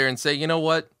sit there and say, you know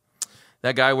what?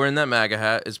 That guy wearing that MAGA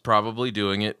hat is probably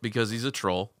doing it because he's a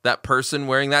troll. That person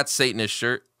wearing that Satanist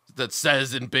shirt that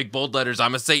says in big bold letters,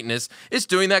 "I'm a Satanist," is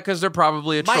doing that because they're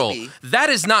probably a Might troll. be. That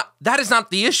is not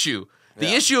the issue. The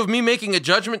Yeah. issue of me making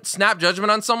a snap judgment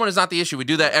on someone is not the issue. We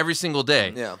do that every single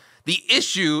day. Yeah. The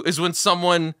issue is when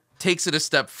someone takes it a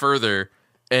step further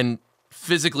and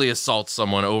physically assaults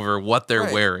someone over what they're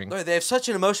Right. wearing. Right, they have such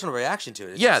an emotional reaction to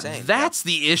it. It's Yeah, insane. that's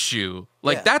the issue.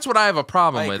 Like, Yeah. that's what I have a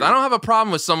problem I with. agree. I don't have a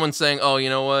problem with someone saying, oh, you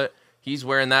know what? He's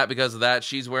wearing that because of that.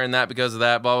 She's wearing that because of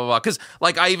that, blah, blah, blah. Because,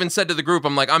 like, I even said to the group,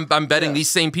 I'm like, I'm betting Yeah.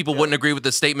 these same people wouldn't agree with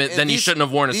the statement, And then you these- shouldn't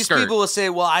have worn a These skirt. people will say,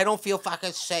 "Well, I don't feel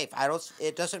fucking safe.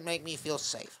 It doesn't make me feel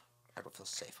safe. I don't feel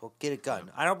safe. Well, get a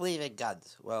gun. I don't believe in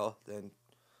guns. Well, then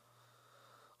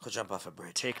go jump off a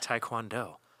bridge. take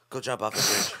Taekwondo. Go jump off a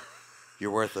bridge.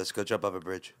 You're worthless. Go jump off a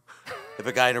bridge. If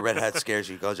a guy in a red hat scares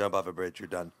you, go jump off a bridge. You're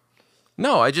done.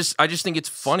 No, I just think it's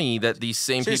funny that these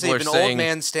same Seriously, people if are an saying, old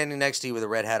man standing next to you with a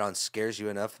red hat on scares you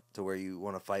enough to where you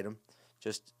want to fight him,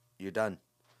 you're done.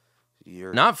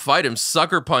 You're not fight him,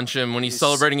 sucker punch him when he's He's-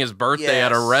 celebrating his birthday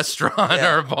at a yes. restaurant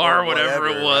Yeah, or a bar or or whatever it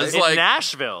whatever, was. right? In Like,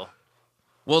 Nashville.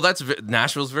 well,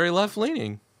 Nashville's very left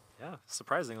leaning, Yeah,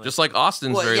 surprisingly. just like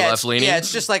Austin's very yeah, left leaning.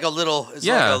 it's just like a little. It's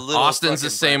Yeah, like a little Austin's the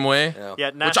fucking same way. Yeah.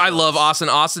 yeah, Which I love Nashville's- Austin.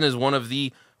 Austin is one of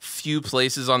the few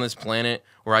places on this planet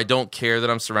where I don't care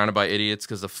that I'm surrounded by idiots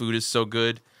because the food is so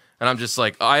good. And I'm just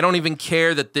like, I don't even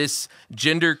care that this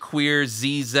genderqueer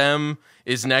Zem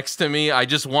is next to me. I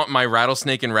just want my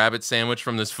rattlesnake and rabbit sandwich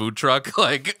from this food truck.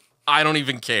 Like, I don't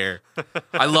even care.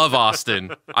 I love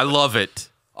Austin. I love it.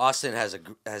 Austin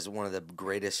has one of the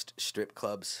greatest strip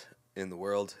clubs in the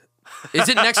world Is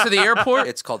it next to the airport?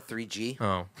 It's called 3G.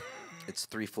 Oh. It's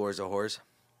 3 floors of whores.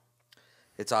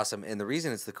 It's awesome. And the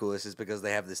reason it's the coolest is because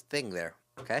they have this thing there.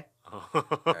 Okay? All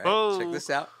right, check this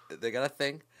out. They got a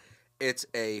thing. It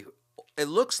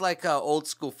looks like an old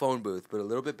school phone booth, but a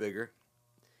little bit bigger.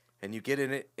 And you get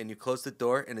in it and you close the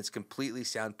door and it's completely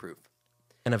soundproof.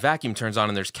 And a vacuum turns on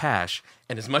and there's cash.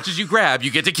 And as much as you grab, you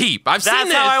get to keep. I've seen That's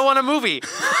this. how I won a movie.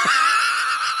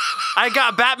 I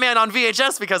got Batman on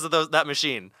VHS because of that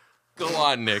machine. Go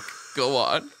on, Nick. Go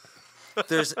on.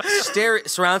 There's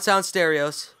surround sound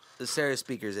stereos, the stereo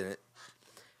speakers in it.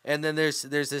 And then there's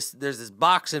this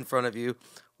box in front of you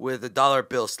with a $1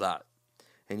 bill slot.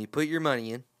 And you put your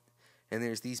money in, and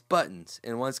there's these buttons.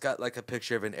 And one's got like a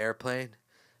picture of an airplane,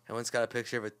 and one's got a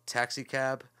picture of a taxi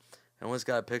cab, and one's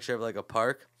got a picture of like a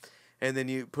park. And then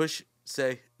you push,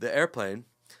 say, the airplane,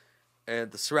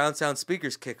 and the surround sound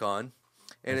speakers kick on,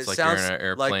 and It's it like you're in sounds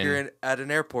an like you're airplane. at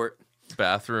an airport.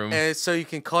 Bathroom. And so you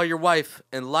can call your wife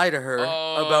and lie to her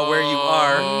about where you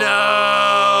are.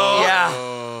 No. Yeah.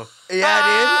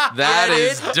 Yeah, dude. That Yeah,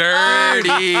 is dude.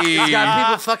 dirty. It's got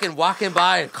people fucking walking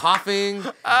by and coughing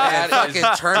and fucking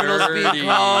terminals being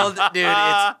called. Dude,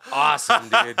 it's awesome,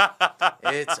 dude.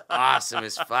 It's awesome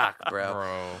as fuck, bro.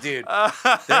 Dude,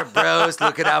 they're bros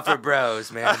looking out for bros,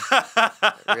 man.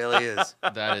 It really is.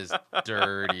 That is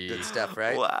dirty. Good stuff,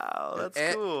 right? Wow,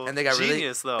 that's cool. And they got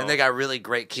Genius, really, though. And they got really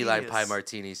great key lime Genius. pie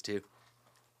martinis too.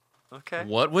 Okay.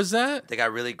 What was that? They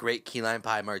got really great key lime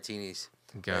pie martinis.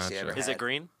 Best you ever Gotcha. Is had. it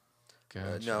green?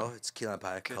 Gotcha. No, it's key lime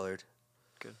pie colored.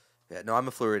 Good. Yeah, no, I'm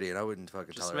a Floridian. I wouldn't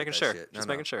fucking Just tolerate making that sure. shit. Just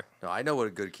No, making sure. No, I know what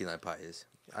a good key lime pie is.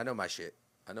 I know my shit.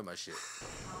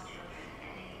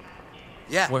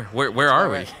 Yeah. Where are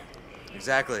we? Right.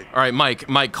 Exactly. All right,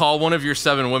 Mike, call one of your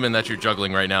 7 women that you're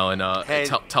juggling right now, and Hey.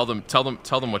 tell them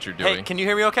what you're doing. Hey, can you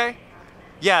hear me okay?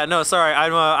 Yeah, no, sorry.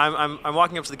 I'm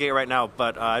walking up to the gate right now,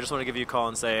 but I just want to give you a call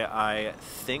and say I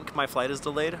think my flight is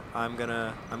delayed. I'm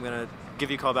gonna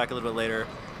give you a call back a little bit later.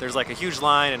 There's like a huge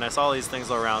line, and I saw all these things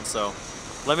all around. So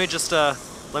let me just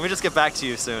get back to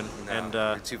you soon. No, And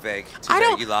you're too vague. Too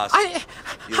vague. You lost.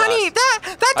 You honey, lost.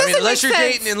 that I doesn't mean, unless make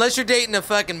you're sense. unless you're dating a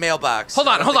fucking mailbox. Hold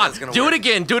I on, don't hold think on. that's gonna Do work. it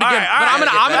again. Do it All again. right, all but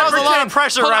right. I'm gonna That was a lot of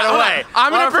pressure hold on, right hold on. away.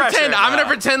 I'm A lot gonna of pressure. pretend. I'm gonna No.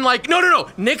 pretend like no.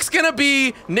 Nick's gonna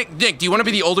be Nick. Nick, do you want to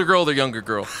be the older girl or the younger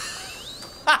girl?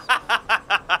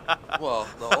 Well,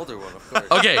 the older one, of course.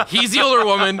 Okay, he's the older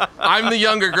woman. I'm the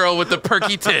younger girl with the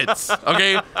perky tits.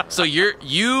 Okay, so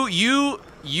you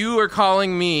are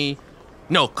calling me.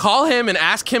 No, call him and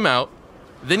ask him out.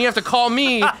 Then you have to call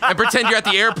me and pretend you're at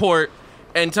the airport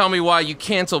and tell me why you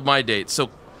canceled my date. So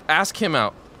ask him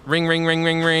out. Ring, ring, ring,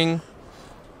 ring, ring.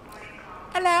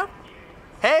 hello.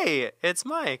 Hey, it's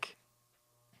Mike.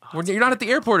 You're not at the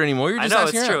airport anymore. You're I just know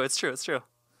asking it's her true. out. It's true. It's true.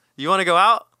 You want to go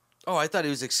out? Oh, I thought he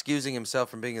was excusing himself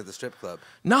from being at the strip club.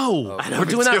 No, I know, we're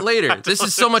me doing that too. later. This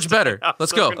is so much better.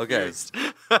 Let's go. Okay.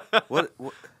 What?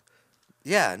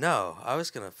 Yeah, no. I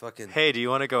was gonna fucking. Hey, do you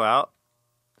want to go out?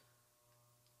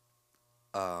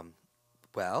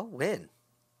 Well, when?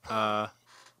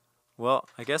 Well,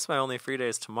 I guess my only free day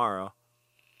is tomorrow.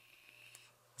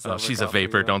 Oh, she's a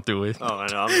vapor. Don't do it. Oh, I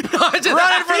know. Running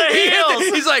for the hills.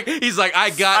 He's like,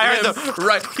 I got him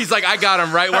right. He's like, I got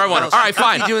him right where I want him. All right,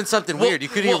 fine. You're doing something weird. You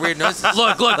could hear weird noises.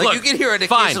 Look. Like, you can hear an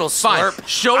occasional fine. slurp.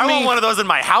 Show I me. want one of those in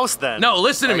my house then. No,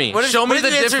 listen to me. What if- Show me what the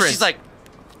if answer, difference. She's like,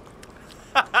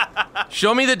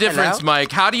 Show me the difference, Hello?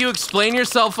 Mike. How do you explain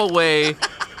yourself away?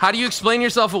 How do you explain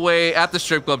yourself away at the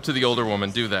strip club to the older woman?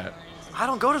 Do that. I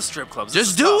don't go to strip clubs.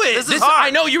 Just do it. This is hard. I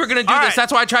know you were gonna do All this. right.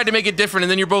 That's why I tried to make it different,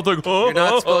 and then you're both like, oh. you're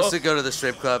not supposed to go to the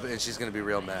strip club, and she's gonna be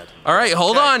real mad. All right,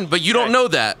 hold Okay. on, but you don't Okay. know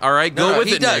that. All right, go No, with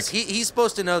he it, does. Nick. He's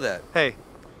supposed to know that. Hey,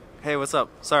 what's up?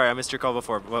 Sorry, I missed your call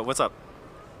before. What's up?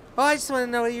 Oh, I just want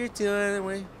to know what you're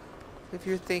doing. If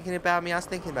you're thinking about me, I was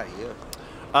thinking about you.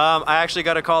 I actually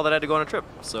got a call that I had to go on a trip,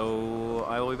 so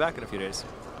I will be back in a few days.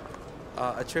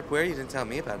 A trip where? You didn't tell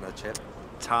me about no trip.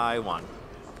 Taiwan.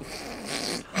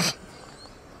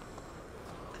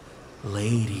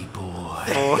 Lady boy.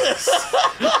 For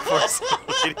some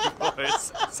lady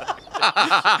boys. Okay.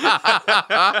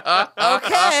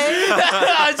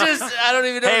 I don't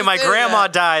even know. Hey, what my to say to grandma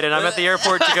that. died, and I'm at the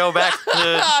airport to go back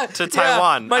to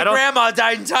Taiwan. Yeah, my grandma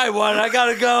died in Taiwan. I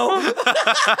gotta go.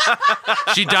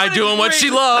 She died doing what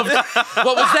she loved.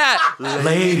 What was that?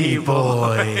 Lady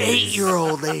boy.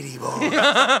 8-year-old lady boy.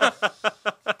 God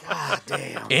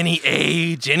damn. Any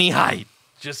age, any height,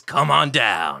 just come on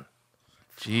down.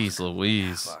 Jeez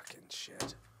Louise. Fucking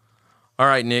shit. All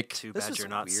right, Nick. Too This bad was you're a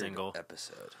not weird single.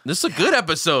 episode. This is a good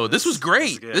episode. This was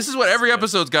great. good. This is what every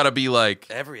episode's got to be like.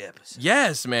 Every episode.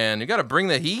 Yes, man. You got to bring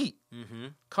the heat. Mm-hmm.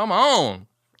 Come on.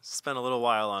 Spent a little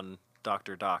while on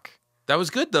Dr. Doc. That was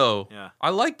good though. Yeah. I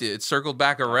liked it. It circled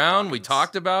back around. We Dawkins.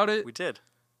 talked about it. We did.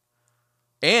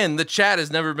 And the chat has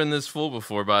never been this full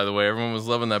before, by the way. Everyone was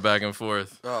loving that back and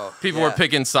forth. Oh, People yeah. were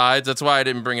picking sides. That's why I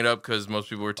didn't bring it up, because most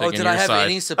people were taking did your I have side.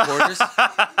 any supporters? Did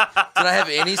I have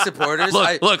any supporters?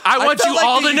 Look, I want felt you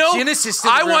all the to know. eugenicist in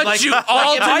I the room, want you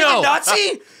all am to I know. the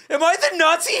Nazi? Am I the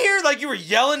Nazi here? Like you were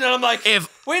yelling, and I'm like,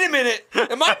 wait a minute,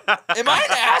 am I an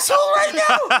asshole right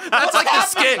now? That's like the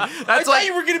skit. I That's thought like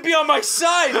you were gonna be on my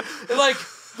side. And like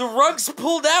the rug's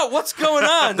pulled out. What's going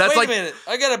on? That's wait like- a minute,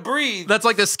 I gotta breathe. that's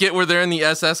like the skit where they're in the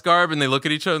SS garb and they look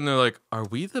at each other and they're like, "Are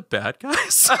we the bad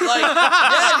guys?" Like,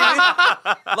 yeah,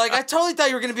 dude. Like, I totally thought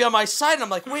you were gonna be on my side, and I'm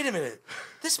like, wait a minute,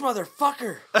 this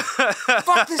motherfucker,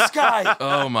 fuck this guy.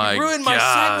 Oh my Ruined my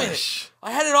gosh. segment.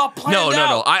 I had it all planned out.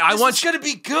 No. I This want is gonna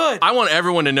be good. I want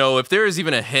everyone to know, if there is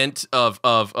even a hint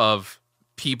of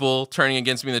people turning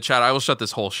against me in the chat, I will shut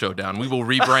this whole show down. We will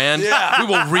rebrand. We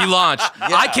will relaunch.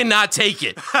 I cannot take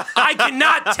it. I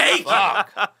cannot take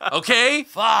it. Okay?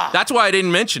 Fuck. That's why I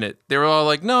didn't mention it. They were all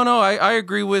like, no, I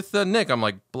agree with Nick. I'm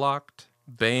like, blocked,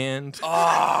 banned.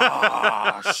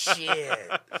 Oh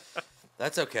shit.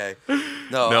 That's okay.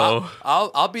 No.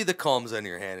 I'll be the Combs on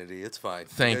your Hannity. It's fine.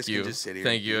 Thank guys you. can just sit here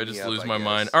Thank and you. I beat me just up, lose I my guess.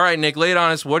 mind. All right, Nick, lay it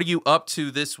on us. What are you up to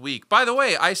this week? By the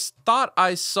way, I thought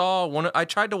I saw I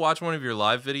tried to watch one of your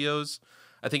live videos.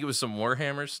 I think it was some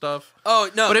Warhammer stuff.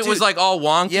 Oh no, But it was dude. like all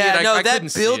wonky. Yeah, and no, I that couldn't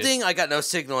see it. building, I got no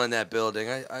signal in that building.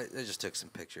 I just took some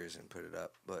pictures and put it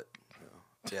up, but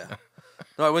yeah.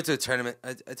 No, I went to a tournament.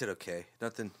 I did okay.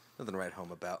 Nothing to write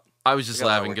home about. I was just got a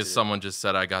lot of laughing work because to do. someone just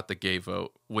said I got the gay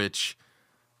vote, which,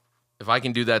 if I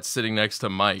can do that sitting next to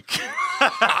Mike,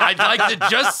 I'd like to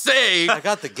just say I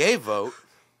got the gay vote.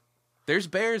 there's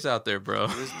bears out there, bro.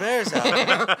 There's bears out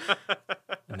there.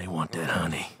 And they want that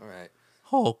honey. All right.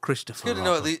 Oh, Christopher. Good to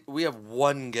know at least we have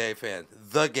one gay fan.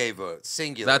 The gay vote.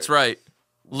 Singular. That's right.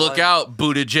 Look out,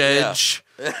 Buttigieg.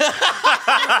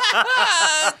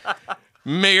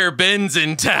 Mayor Ben's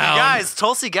in town. Guys,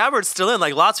 Tulsi Gabbard's still in.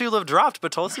 Like, lots of people have dropped,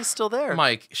 but Tulsi's still there.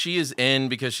 Mike, she is in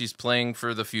because she's playing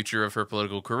for the future of her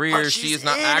political career. But She she's is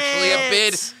not in actually a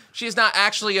bid. it. She is not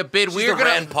actually a bid. She's We're the gonna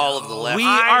Rand Paul of the left. We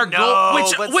I are know,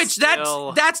 but which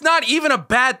still. that's not even a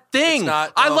bad thing. It's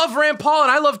not, I no. love Rand Paul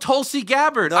and I love Tulsi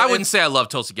Gabbard. No, I if- wouldn't say I love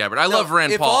Tulsi Gabbard. I No, love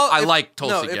Rand if Paul. all- I if- like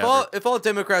Tulsi no, Gabbard. if all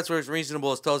Democrats were as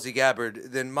reasonable as Tulsi Gabbard,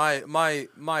 then my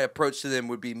approach to them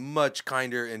would be much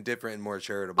kinder and different and more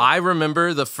charitable. I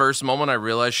remember the first moment I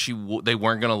realized they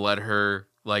weren't gonna let her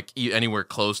like anywhere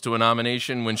close to a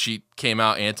nomination when she came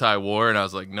out anti-war, and I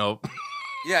was like, nope.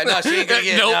 yeah, no, she ain't gonna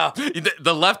get nope. no.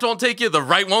 The left won't take you. The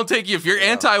right won't take you. If you're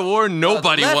anti-war,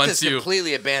 nobody the left wants has you.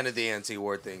 completely abandoned the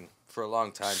anti-war thing for a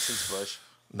long time since Bush.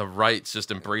 The right's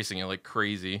just embracing it like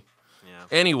crazy.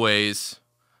 Yeah. Anyways,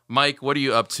 Mike, what are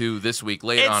you up to this week?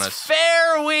 Lay it on It's us.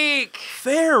 Fair Week.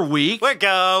 Fair week. We're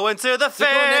going to the Is it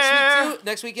going fair. next week too?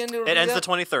 Next weekend? It ends the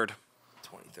 23rd.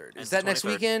 23rd. Ends Is that the next 23rd.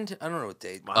 weekend? I don't know what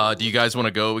date. Do you guys want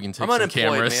to go? We can take I'm some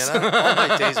unemployed, cameras. man. All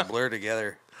my days blur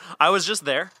together. I was just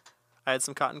there. I had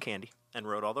some cotton candy and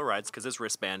rode all the rides because it's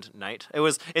wristband night.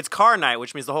 It's car night,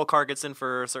 which means the whole car gets in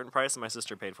for a certain price, and my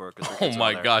sister paid for it. Oh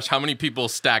my gosh, how many people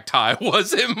stacked high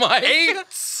was it, Mike? 8.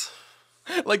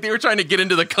 Like they were trying to get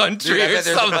into the country Dude, I or bet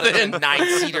there's about something.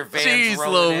 9-seater vans Jeez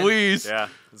rolling in. Louise. Yeah,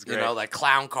 it's You great. know, like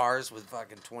clown cars with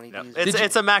fucking 20 Yep. Ds.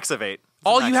 It's a max of 8. It's a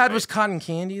All max you of had 8. was cotton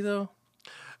candy, though?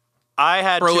 I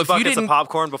had Bro, 2 if you buckets didn't- of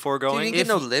popcorn before Dude, you going. didn't get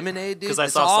no lemonade, dude. 'Cause I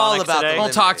It's saw all Sonic about today. the Don't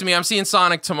lemonade. talk to me. I'm seeing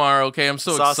Sonic tomorrow, okay? I'm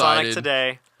so Saw excited. Sonic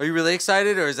today. Are you really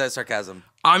excited, or is that sarcasm?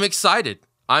 I'm excited.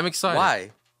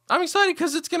 Why? I'm excited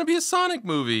because it's going to be a Sonic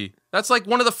movie. That's like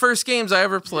one of the first games I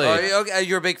ever played. Okay,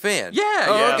 you're a big fan. Yeah,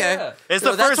 Oh, yeah. okay. It's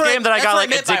So the that's first what game that I that's got what like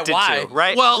meant by addicted why. to,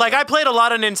 right? Well- like I played a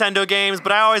lot of Nintendo games,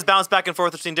 but I always bounced back and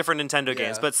forth between different Nintendo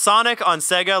games. But Sonic on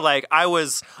Sega, like I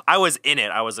was in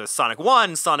it. I was a Sonic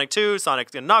 1, Sonic 2,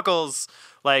 Sonic and Knuckles,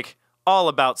 like all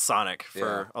about Sonic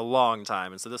for a long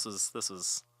time. And so this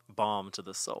is balm to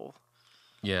the soul.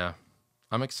 Yeah.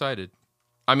 I'm excited.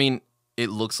 I mean, it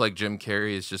looks like Jim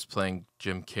Carrey is just playing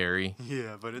Jim Carrey.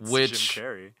 Yeah, but it's Which- Jim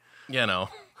Carrey. You know,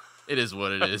 it is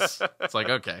what it is. It's like,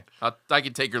 okay, I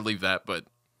can take or leave that, but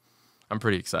I'm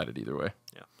pretty excited either way.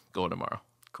 Yeah. Going tomorrow.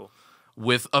 Cool.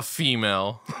 With a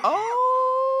female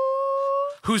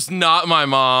Oh. who's not my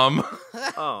mom.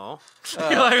 Oh. You're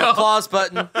like, oh. Applause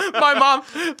button. my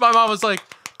mom was like,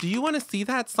 do you want to see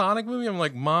that Sonic movie? I'm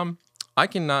like, Mom, I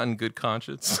cannot in good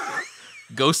conscience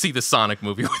go see the Sonic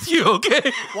movie with you,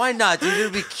 okay? Why not, dude?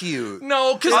 It'll be cute.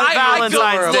 No, because On I Valentine's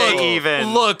go, Day look,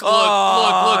 even. Look.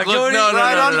 Oh, No, go no, to- no,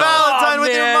 Right no, on no. Valentine Oh,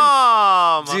 with your man.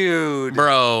 mom. Dude.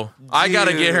 Bro, I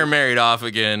gotta get her married off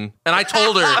again. And I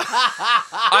told her,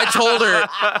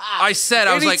 I said,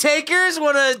 I was Any like, takers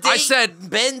want to date I said,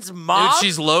 Ben's mom? dude,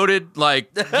 she's loaded. Like,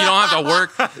 you don't have to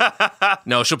work.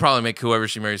 No, she'll probably make whoever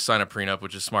she marries sign a prenup,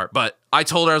 which is smart. But I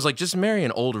told her, I was like, just marry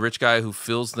an old rich guy who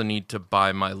feels the need to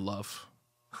buy my love.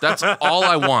 That's all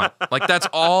I want. Like, that's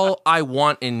all I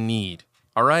want and need.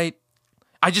 All right?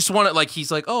 I just want it, like,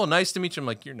 he's like, oh, nice to meet you. I'm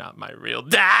like, you're not my real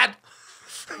dad.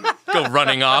 Go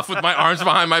running off with my arms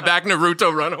behind my back,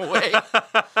 Naruto run away.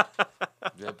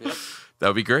 Yep. That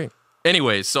would be great.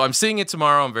 Anyways, so I'm seeing it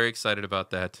tomorrow. I'm very excited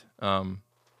about that.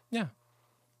 Yeah.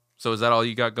 So is that all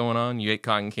you got going on? You ate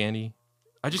cotton candy?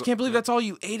 I just can't believe that's all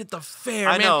you ate at the fair.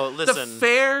 I man. know, The listen.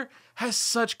 fair has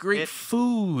such great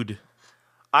food.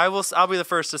 I'll be the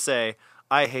first to say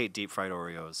I hate deep fried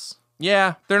Oreos.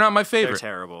 Yeah, they're not my They're favorite.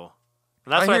 terrible.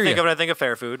 And that's I what I hear think ya. of when I think of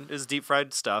fair food is deep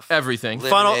fried stuff. Everything.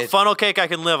 Funnel cake I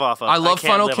can live off of. I love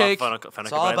can't funnel live off cake. Funnel It's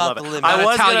cake, all but I about love the it. lemon. I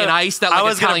was Italian gonna, ice, that I like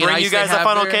was gonna Italian bring ice you they guys a have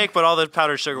funnel there. cake, but all the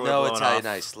powdered sugar would No have blown Italian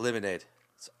off. ice. Lemonade.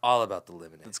 It's all about the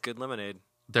lemonade. It's good lemonade.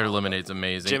 Their lemonade's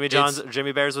amazing.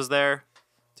 Jimmy Bears was there.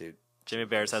 Dude. Jimmy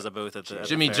Bears has a booth at the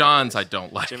Jimmy fair. John's I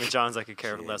don't like. Jimmy John's I could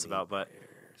care less about, but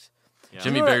yeah.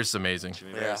 Jimmy You know what? Bear's is amazing.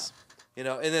 Jimmy Yeah. Bears. You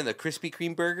know, and then the Krispy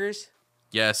Kreme burgers.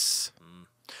 Yes.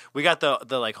 We got the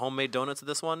like homemade donuts of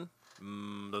this one.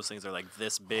 Those things are like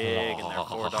this big and they're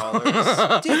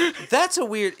 $4. Dude, that's a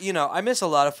weird. You know, I miss a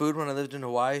lot of food when I lived in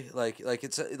Hawaii. Like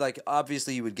it's like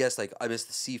obviously you would guess like I miss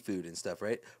the seafood and stuff,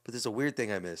 right? But there's a weird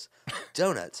thing I miss: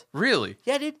 donuts. Really?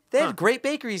 Yeah, dude, they had great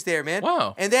bakeries there, man.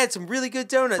 Wow. And they had some really good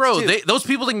donuts, Bro, too. those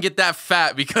people didn't get that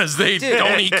fat because they Dude.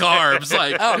 don't eat carbs.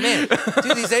 Like, Oh man,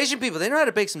 dude, these Asian people, they know how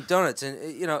to bake some donuts,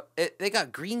 and you know they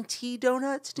got green tea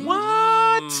donuts, dude.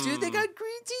 what? Dude, they got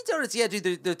green tea donuts. Yeah,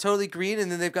 dude, they're totally green,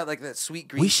 and then they've got like that sweet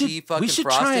green We tea should fucking try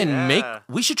frosting. and make. Yeah.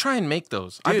 We should try and make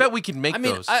those. I Dude, bet we could make I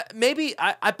mean, those.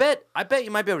 I bet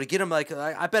you might be able to get them. Like,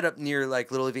 I bet up near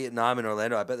like Little Vietnam in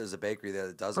Orlando. I bet there's a bakery there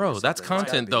that does them. or Bro, that's something. It's gotta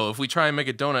content be. though. If we try and make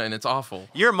a donut and it's awful.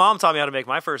 Your mom taught me how to make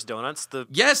my first donuts.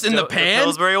 Yes, in the pan?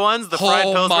 Pillsbury ones, the fried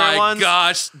Oh Pillsbury my ones.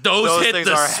 gosh, those hit things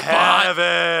the are spot.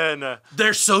 heaven.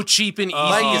 They're so cheap and easy.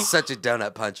 Mike is such a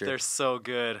donut puncher. They're so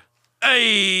good.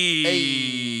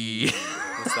 Hey.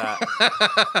 What's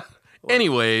that?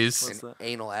 Anyways, An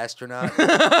anal astronaut,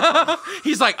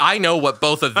 he's like, I know what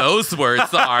both of those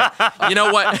words are. You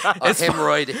know what? a It's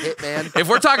hemorrhoid hitman. If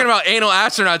we're talking about anal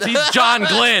astronauts, he's John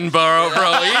Glenn, bro.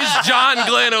 He's John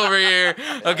Glenn over here.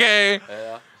 Okay,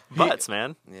 Butts,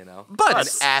 man. You know,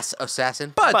 Butts. an ass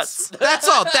assassin. butts. That's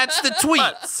all. That's the tweet.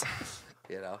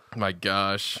 You know, My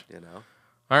gosh. you know.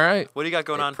 All right. What do you got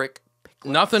going on? Prick.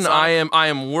 Nothing. I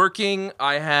am working.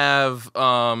 I have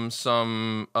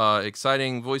some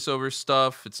exciting voiceover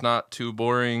stuff. It's not too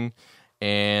boring.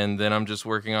 And then I'm just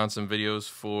working on some videos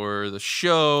for the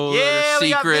show. that are Yeah, we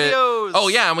got secret. videos. Oh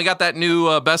yeah, and we got that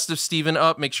new Best of Steven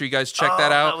up. Make sure you guys check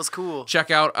that out. That was cool.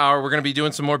 Check out we're going to be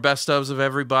doing some more best ofs of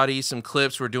everybody, some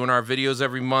clips. We're doing our videos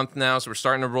every month now, so we're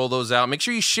starting to roll those out. Make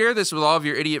sure you share this with all of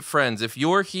your idiot friends. If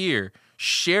you're here,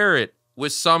 share it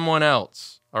with someone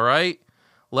else, all right?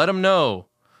 Let them know.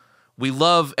 We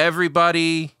love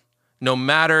everybody, no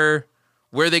matter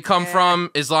where they come from,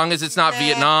 as long as it's not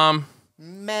Vietnam.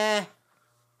 Meh.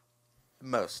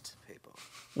 Most people.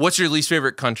 What's your least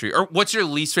favorite country? Or what's your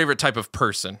least favorite type of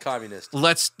person? Communist.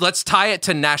 Let's tie it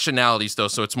to nationalities, though,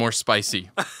 so it's more spicy.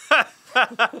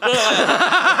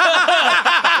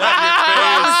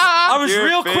 I was Your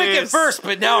real quick at face. first,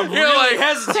 but now I'm You're really like,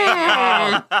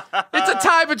 hesitating. It's a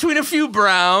tie between a few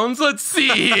browns. Let's see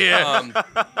here.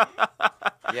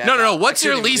 Yeah, no. What's I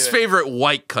your couldn't even least do it. favorite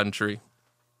white country?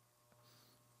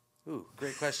 Ooh,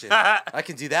 great question. I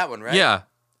can do that one, right?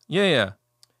 Yeah.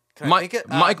 Can I Mike, think it?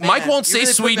 Mike Man, won't you say really put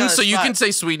me Sweden, on the so you spot. can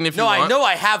say Sweden if No, you want. I know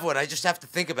I have one. I just have to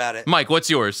think about it. Mike, what's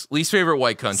yours? Least favorite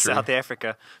white country? South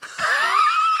Africa.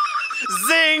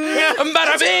 Zing!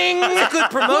 Bada bing! That's a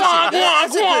good promotion. Wonk,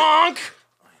 That's a good wonk,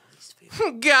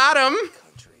 wonk. Got him.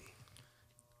 country.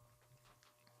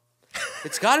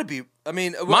 It's got to be. I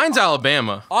mean, Mine's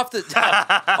Alabama. off the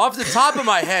top of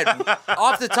my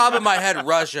head,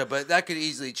 Russia, but that could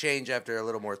easily change after a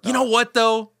little more thought. You know what,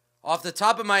 though? Off the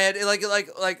top of my head,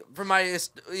 like from my,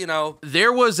 you know,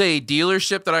 There was a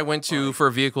dealership that I went to for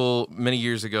a vehicle many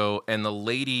years ago, and the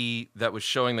lady that was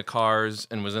showing the cars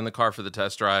and was in the car for the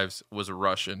test drives was a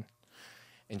Russian.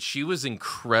 And she was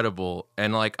incredible.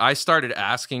 And like I started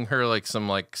asking her like some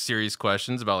like serious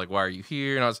questions about like why are you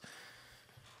here? And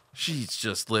she's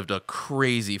just lived a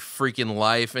crazy freaking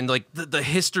life. And like the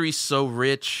history's so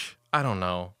rich. I don't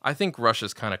know. I think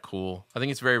Russia's kind of cool. I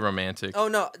think it's very romantic. Oh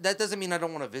no, that doesn't mean I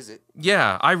don't want to visit.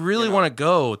 Yeah, I really want to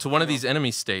go to one of these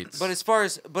enemy states. But as far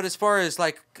as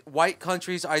like white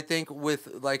countries, I think with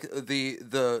like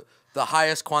the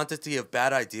highest quantity of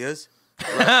bad ideas.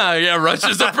 Yeah,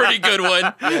 Russia's a pretty good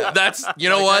one. That's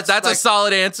what? That's a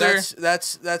solid answer.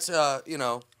 That's you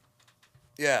know.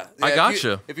 Yeah, I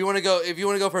gotcha. If you want to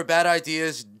go for bad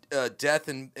ideas, death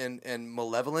and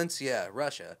malevolence, yeah,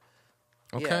 Russia.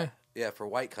 Okay. Yeah, for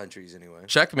white countries anyway.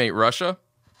 Checkmate, Russia.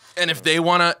 And if they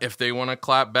wanna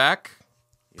clap back,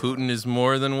 Putin is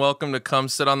more than welcome to come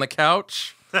sit on the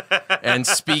couch and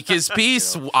speak his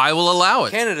piece. I will allow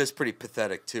it. Canada's pretty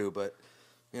pathetic too, but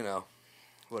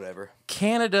whatever.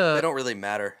 Canada. They don't really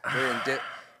matter.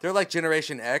 They're like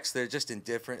Generation X. They're just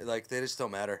indifferent. Like they just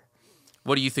don't matter.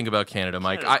 What do you think about Canada,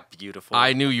 Mike? Canada's beautiful.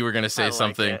 I knew you were gonna say I like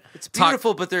something. it. It's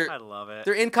beautiful, but I love it.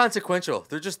 they're inconsequential.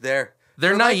 They're just there.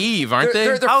 They're naive, aren't they?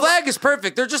 Their flag is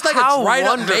perfect. They're just like a How dried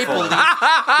up wonderful. maple leaf.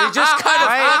 They just kind of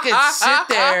fucking sit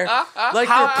there. Like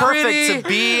How they're perfect pretty, to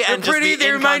be they're and just pretty. be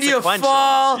They remind you of inconsequential.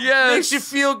 fall. Yes. Makes you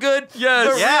feel good. Yes.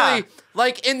 But Yeah. really,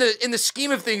 like in the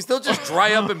scheme of things, they'll just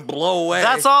dry up and blow away.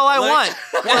 That's all I want.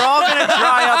 We're all gonna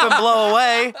dry up and blow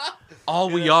away. All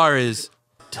we are is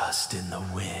dust in the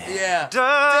wind. Yeah.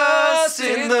 Dust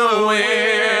in the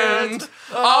wind.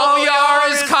 All we are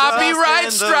is copyright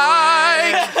dust in the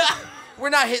strike. We're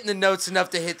not hitting the notes enough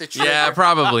to hit the trigger. Yeah,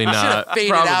 probably not. Should've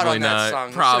faded probably out on not. that song.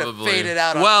 We should've Probably. faded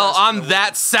out on well, Dust in on the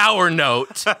that sour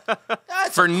note,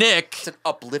 for Nick, It's an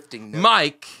uplifting note.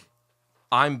 Mike,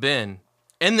 I'm Ben,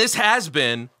 and this has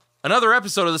been another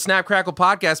episode of the Snap Crackle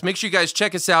Podcast. Make sure you guys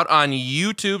check us out on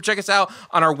YouTube. Check us out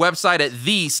on our website at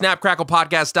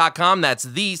thesnapcracklepodcast.com. That's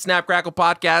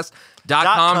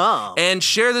thesnapcracklepodcast.com. And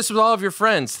share this with all of your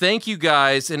friends. Thank you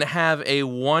guys, and have a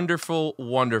wonderful,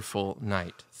 wonderful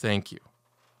night. Thank you.